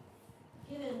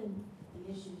 Given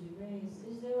the issues you raised,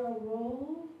 is there a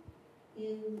role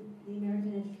in the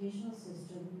American educational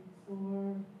system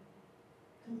for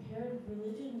comparative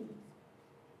religion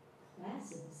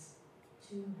classes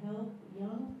to help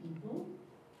young people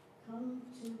come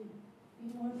to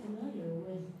be more familiar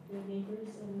with their neighbors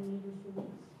and their neighbors'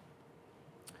 beliefs?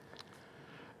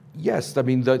 Yes, I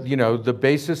mean, the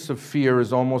basis of fear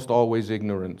is almost always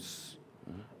ignorance.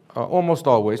 Almost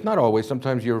always, not always.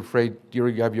 Sometimes you're afraid, you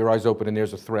have your eyes open and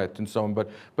there's a threat and so on. But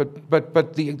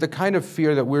the kind of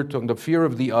fear that we're talking, the fear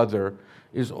of the other,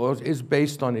 is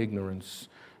based on ignorance.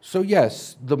 So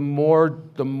yes, the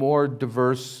more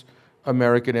diverse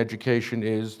American education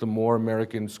is, the more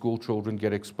American school children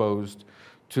get exposed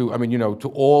to, to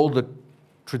all the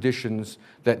traditions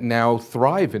that now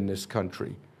thrive in this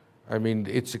country. I mean,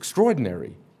 it's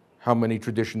extraordinary how many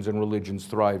traditions and religions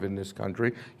thrive in this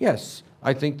country. Yes,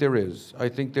 I think there is. I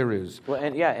think there is. Well,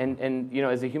 and yeah, and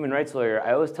as a human rights lawyer,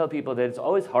 I always tell people that it's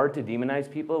always hard to demonize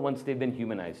people once they've been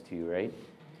humanized to you, right?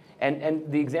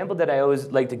 And the example that I always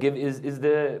like to give is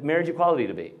the marriage equality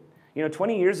debate.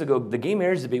 20 years ago, the gay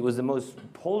marriage debate was the most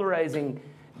polarizing,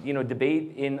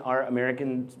 debate in our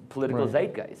American political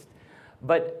zeitgeist.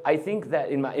 But I think that,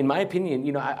 in my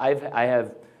opinion, I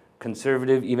have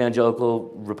conservative,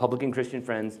 evangelical, Republican Christian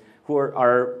friends who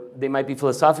they might be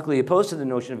philosophically opposed to the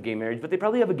notion of gay marriage, but they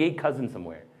probably have a gay cousin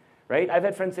somewhere, right? I've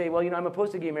had friends say, well, I'm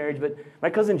opposed to gay marriage, but my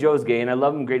cousin Joe's gay and I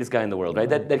love him, greatest guy in the world, right?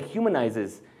 That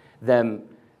humanizes them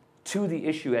to the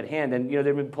issue at hand. And there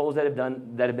have been polls that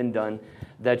have been done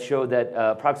that show that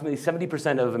approximately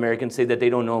 70% of Americans say that they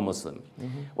don't know a Muslim.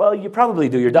 Well, you probably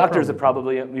do. Your doctor's a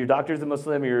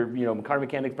Muslim, your car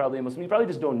mechanic's probably a Muslim. You probably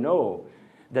just don't know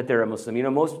that they're a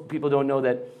Muslim. Most people don't know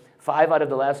that 5 out of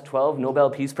the last 12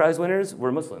 Nobel Peace Prize winners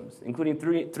were Muslims, including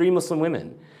three Muslim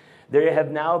women. There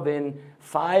have now been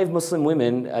 5 Muslim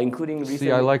women, including recently.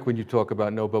 See, I like when you talk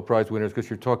about Nobel Prize winners because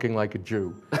you're talking like a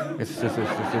Jew.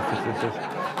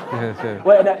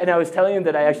 Well, and I was telling him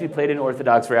that I actually played an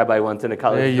Orthodox rabbi once in a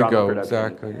college drama production.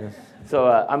 Exactly. Yes. So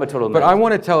I'm a total nerd. But I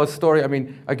want to tell a story. I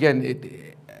mean,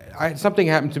 again, something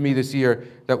happened to me this year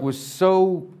that was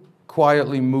so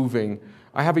quietly moving.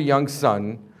 I have a young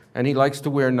son, and he likes to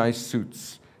wear nice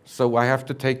suits. So I have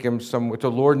to take him somewhere to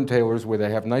Lord & Taylor's where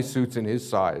they have nice suits in his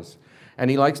size. And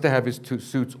he likes to have his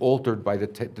suits altered by the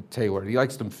tailor. He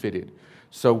likes them fitted.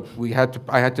 So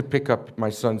I had to pick up my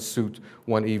son's suit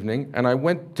one evening, and I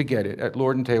went to get it at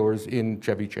Lord & Taylor's in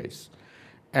Chevy Chase.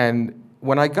 And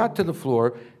when I got to the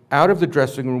floor, out of the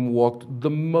dressing room walked the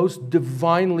most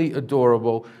divinely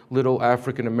adorable little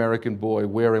African-American boy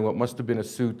wearing what must have been a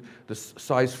suit, the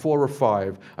size 4 or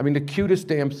 5. I mean, the cutest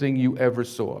damn thing you ever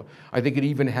saw. I think it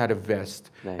even had a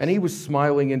vest. Nice. And he was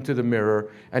smiling into the mirror,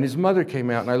 and his mother came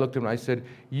out, and I looked at him, and I said,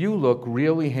 "You look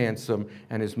really handsome."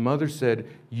 And his mother said,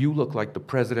 "You look like the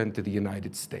President of the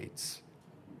United States."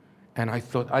 And I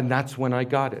thought, and that's when I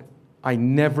got it. I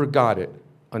never got it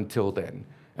until then.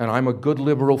 And I'm a good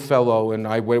liberal fellow, and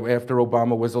after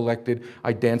Obama was elected,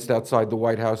 I danced outside the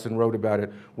White House and wrote about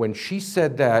it. When she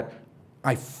said that,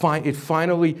 it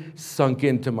finally sunk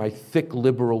into my thick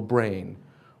liberal brain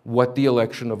what the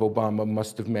election of Obama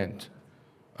must have meant.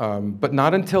 But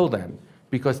not until then,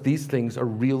 because these things are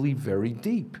really very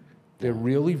deep. They're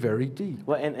really very deep.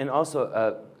 Well, and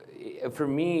also, for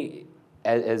me,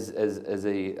 as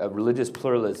a religious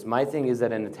pluralist, my thing is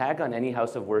that an attack on any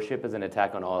house of worship is an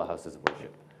attack on all houses of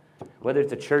worship. Whether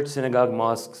it's a church, synagogue,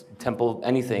 mosque, temple,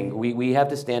 anything, we have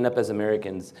to stand up as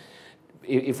Americans.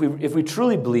 If we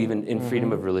truly believe in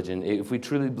freedom of religion, if we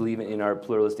truly believe in our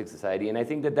pluralistic society, and I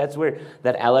think that that's where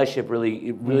that allyship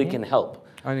really can help.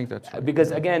 I think that's right.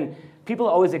 Because again, people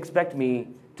always expect me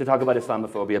to talk about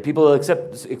Islamophobia. People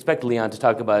expect Leon to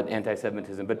talk about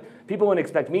anti-Semitism, but people won't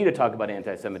expect me to talk about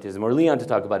anti-Semitism or Leon to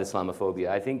talk about Islamophobia.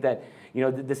 I think that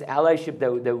this allyship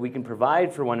that we can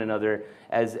provide for one another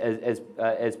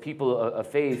as people of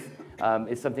faith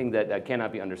is something that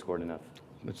cannot be underscored enough.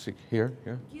 Let's see here.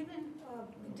 Yeah. Given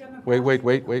the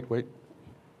demographic Wait.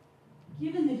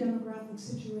 Given the demographic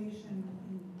situation,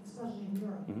 especially in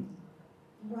Europe,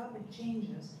 rapid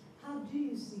changes. How do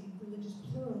you see religious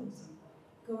pluralism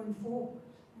going forward?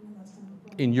 I mean, that's kind of a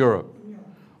problem. In Europe? In Europe.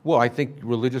 Well, I think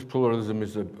religious pluralism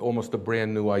is almost a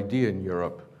brand new idea in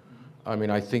Europe. I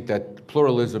mean, I think that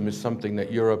pluralism is something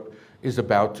that Europe is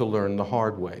about to learn the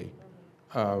hard way,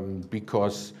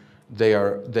 because they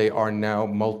are now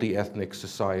multi-ethnic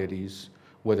societies,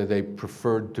 whether they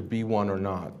preferred to be one or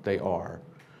not, they are.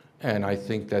 And I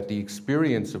think that the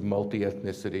experience of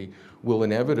multi-ethnicity will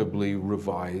inevitably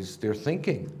revise their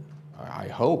thinking. I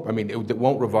hope. I mean, it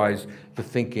won't revise the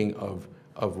thinking of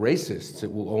racists.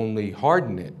 It will only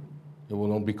harden it. It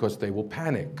will only because they will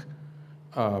panic,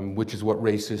 which is what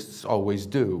racists always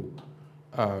do.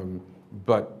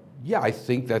 But yeah, I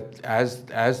think that as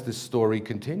this story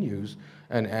continues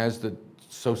and as the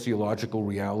sociological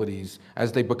realities,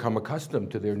 as they become accustomed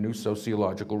to their new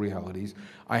sociological realities,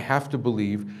 I have to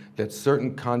believe that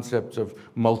certain concepts of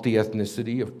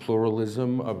multi-ethnicity, of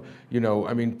pluralism, of, you know,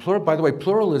 I mean, by the way,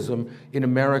 pluralism in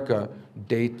America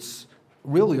dates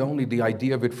really only the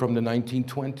idea of it from the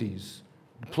 1920s.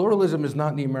 Pluralism is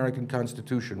not in the American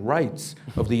Constitution. Rights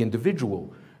of the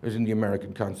individual is in the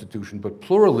American Constitution, but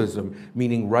pluralism,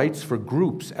 meaning rights for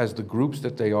groups as the groups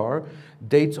that they are,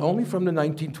 dates only from the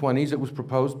 1920s. It was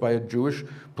proposed by a Jewish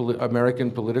American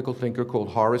political thinker called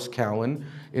Horace Cowan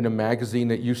in a magazine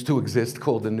that used to exist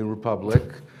called The New Republic.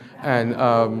 And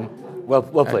well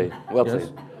played.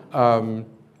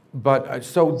 But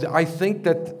so I think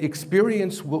that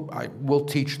experience will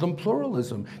teach them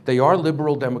pluralism. They are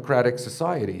liberal democratic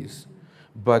societies,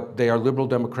 but they are liberal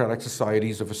democratic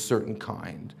societies of a certain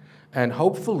kind. And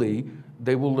hopefully,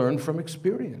 they will learn from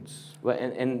experience. Well,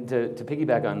 and to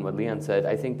piggyback on what Leon said,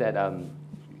 I think that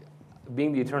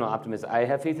being the eternal optimist, I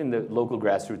have faith in the local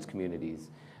grassroots communities.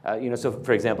 You know, so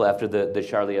for example, after the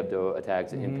Charlie Hebdo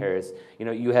attacks in Paris, you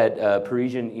know, you had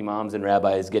Parisian imams and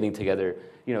rabbis getting together,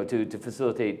 you know, to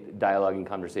facilitate dialogue and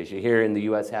conversation. Here in the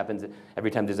U.S. happens every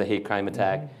time there's a hate crime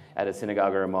attack at a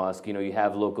synagogue or a mosque. You know, you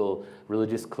have local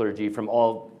religious clergy from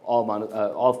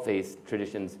all faith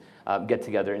traditions get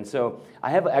together. And so I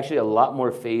have actually a lot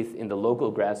more faith in the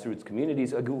local grassroots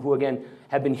communities who again,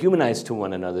 have been humanized to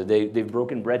one another. They've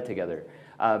broken bread together.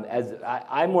 As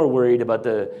I'm more worried about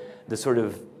the sort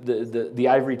of the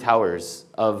ivory towers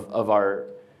of our,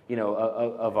 you know,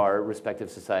 of our respective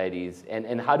societies,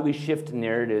 and how do we shift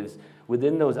narratives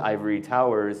within those ivory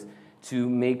towers to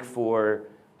make for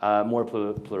more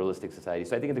pluralistic society.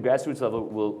 So I think at the grassroots level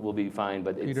we'll be fine,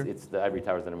 but it's the ivory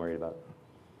towers that I'm worried about.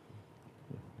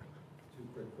 Two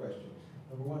quick questions.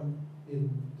 Number one, in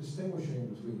distinguishing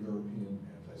between European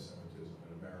anti-Semitism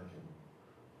and American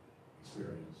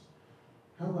experience,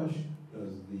 how much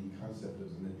does the concept of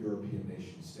the European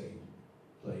nation state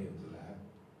play into that?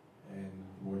 And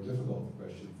the more difficult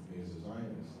question for me as a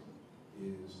Zionist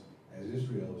is, as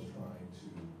Israel is trying to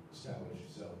establish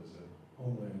itself as a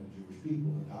homeland of the Jewish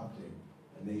people, adopting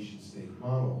a nation-state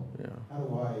model, how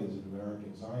do I, as an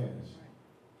American Zionist,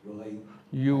 relate?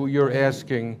 You're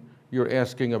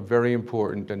asking a very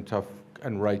important and tough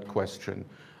and right question.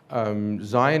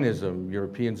 Zionism,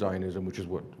 European Zionism, which is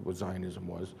what Zionism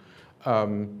was,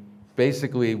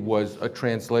 basically was a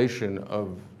translation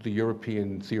of the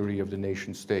European theory of the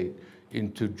nation state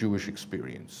into Jewish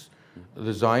experience.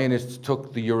 The Zionists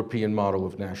took the European model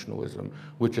of nationalism,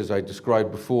 which, as I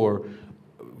described before,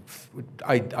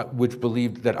 which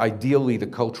believed that ideally the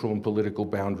cultural and political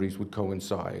boundaries would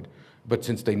coincide. But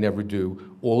since they never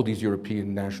do, all these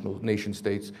European nation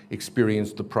states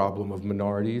experienced the problem of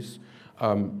minorities.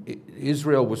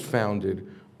 Israel was founded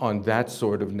on that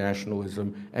sort of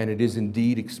nationalism, and it is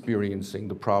indeed experiencing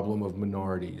the problem of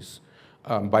minorities.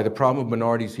 By the problem of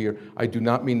minorities here, I do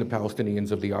not mean the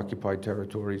Palestinians of the occupied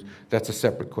territories. That's a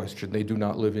separate question. They do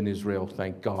not live in Israel,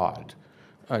 thank God.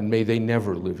 And may they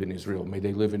never live in Israel. May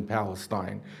they live in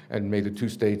Palestine. And may the two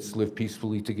states live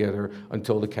peacefully together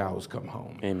until the cows come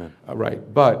home. Amen. Right.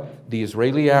 But the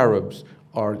Israeli Arabs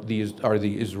are the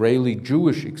Israeli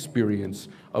Jewish experience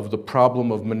of the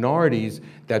problem of minorities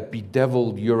that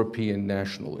bedeviled European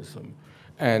nationalism.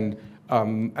 And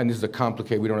this is a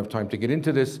complicated, we don't have time to get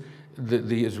into this.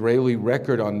 The Israeli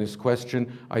record on this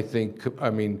question, I think,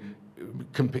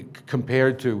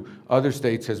 compared to other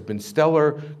states has been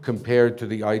stellar. Compared to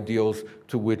the ideals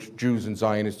to which Jews and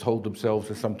Zionists hold themselves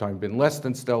has sometimes been less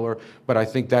than stellar, but I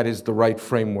think that is the right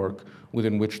framework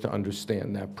within which to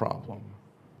understand that problem.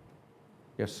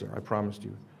 Yes, sir, I promised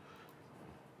you.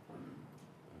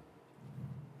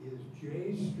 Is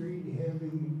J Street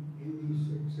having any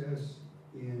success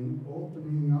in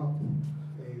opening up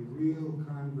a real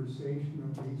conversation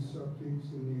of these subjects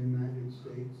in the United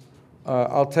States?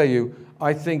 I'll tell you,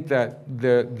 I think that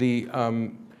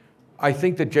I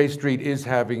think that J Street is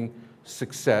having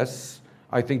success.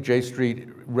 I think J Street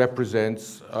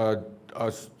represents a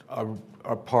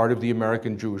part of the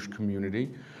American Jewish community.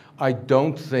 I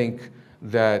don't think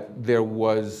that there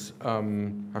was,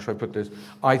 how should I put this?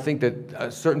 I think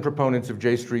that certain proponents of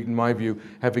J Street, in my view,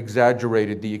 have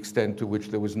exaggerated the extent to which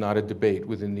there was not a debate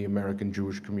within the American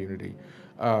Jewish community.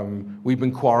 We've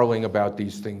been quarreling about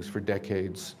these things for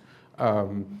decades.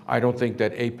 I don't think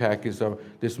that AIPAC is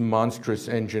this monstrous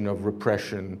engine of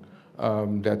repression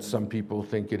that some people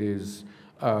think it is.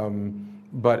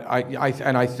 But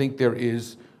I think there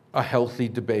is a healthy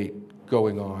debate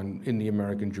going on in the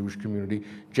American Jewish community.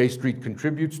 J Street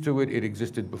contributes to it. It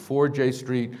existed before J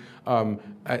Street.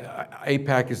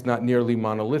 AIPAC is not nearly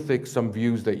monolithic. Some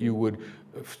views that you would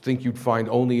think you'd find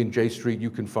only in J Street, you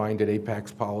can find at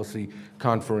AIPAC's policy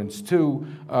conference too.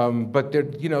 But there,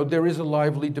 there is a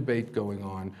lively debate going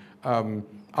on.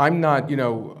 I'm not,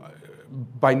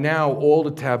 by now all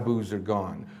the taboos are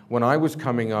gone. When I was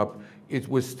coming up, it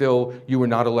was still, you were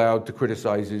not allowed to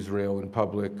criticize Israel in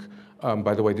public.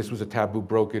 By the way, this was a taboo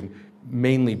broken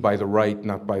mainly by the right,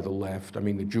 not by the left. I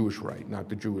mean, the Jewish right, not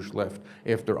the Jewish left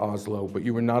after Oslo. But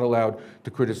you were not allowed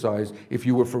to criticize. If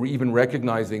you were for even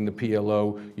recognizing the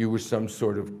PLO, you were some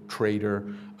sort of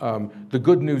traitor. The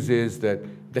good news is that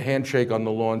the handshake on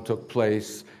the lawn took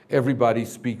place. Everybody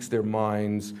speaks their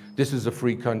minds. This is a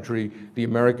free country. The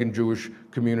American Jewish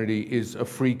community is a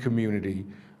free community.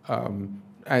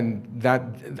 And that,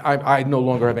 I no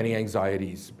longer have any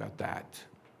anxieties about that.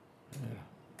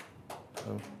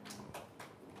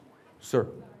 Sir.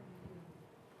 We're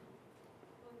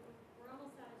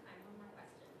almost out of time. One more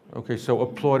question. Okay, so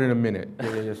applaud in a minute.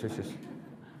 Yes. Just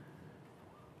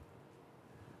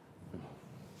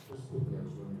quickly, I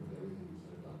was wondering with everything you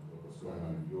said about what's going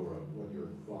on in Europe, what your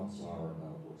thoughts are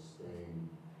about what Spain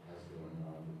has going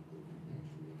on with the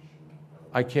repatriation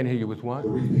of... I can't hear you with what? The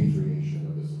repatriation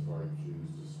of the Sephardic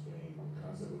Jews to Spain. The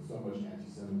concept with so much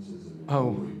anti-Semitism in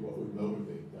Jewry, what would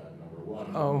motivate that, number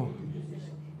one?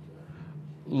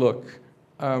 Look,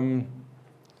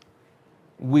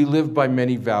 we live by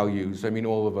many values. I mean,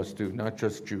 all of us do, not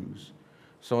just Jews.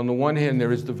 So on the one hand,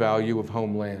 there is the value of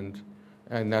homeland,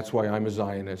 and that's why I'm a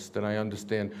Zionist, and I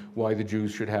understand why the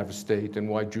Jews should have a state, and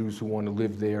why Jews who want to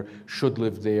live there should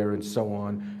live there, and so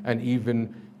on. And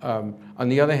even, on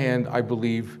the other hand, I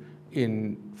believe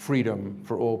in freedom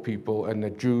for all people, and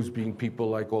that Jews, being people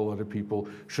like all other people,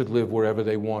 should live wherever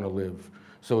they want to live.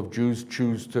 So if Jews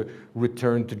choose to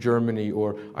return to Germany,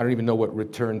 or I don't even know what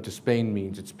return to Spain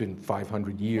means, it's been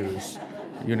 500 years,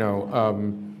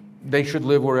 they should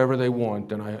live wherever they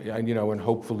want, and and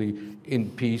hopefully in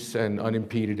peace and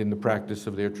unimpeded in the practice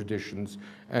of their traditions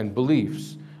and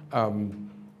beliefs. The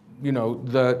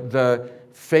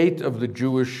fate of the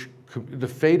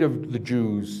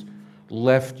Jews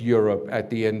left Europe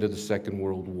at the end of the Second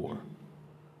World War.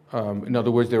 In other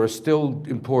words, there are still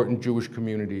important Jewish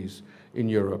communities in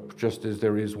Europe, just as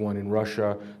there is one in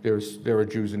Russia. There are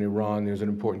Jews in Iran. There's an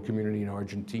important community in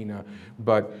Argentina.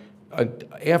 But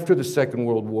after the Second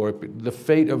World War, the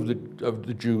fate of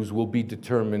the Jews will be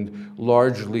determined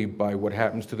largely by what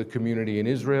happens to the community in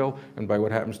Israel and by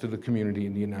what happens to the community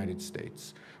in the United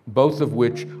States, both of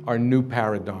which are new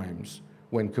paradigms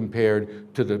when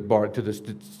compared to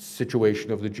the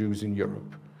situation of the Jews in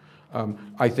Europe.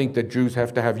 I think that Jews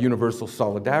have to have universal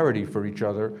solidarity for each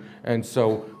other, and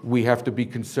so we have to be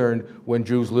concerned when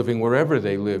Jews living wherever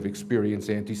they live experience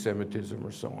anti-Semitism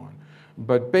or so on.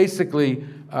 But basically,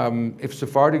 if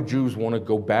Sephardic Jews want to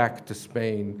go back to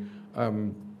Spain,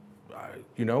 fine.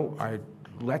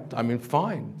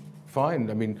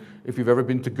 I mean, if you've ever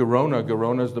been to Gerona,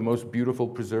 Gerona is the most beautiful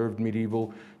preserved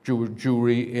medieval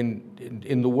Jewry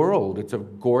in the world. It's a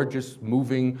gorgeous,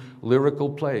 moving, lyrical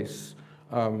place.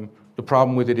 The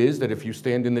problem with it is that if you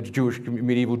stand in the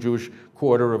medieval Jewish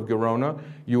quarter of Gerona,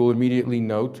 you will immediately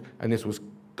note, and this was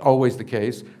always the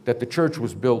case, that the church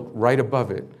was built right above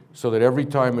it, so that every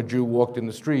time a Jew walked in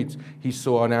the streets, he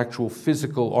saw an actual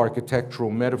physical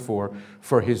architectural metaphor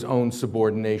for his own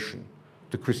subordination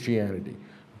to Christianity.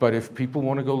 But if people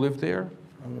want to go live there,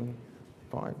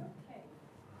 fine.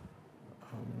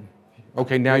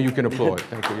 Okay, now you can applaud.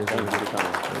 Thank you.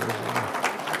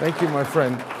 Thank you, my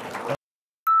friend.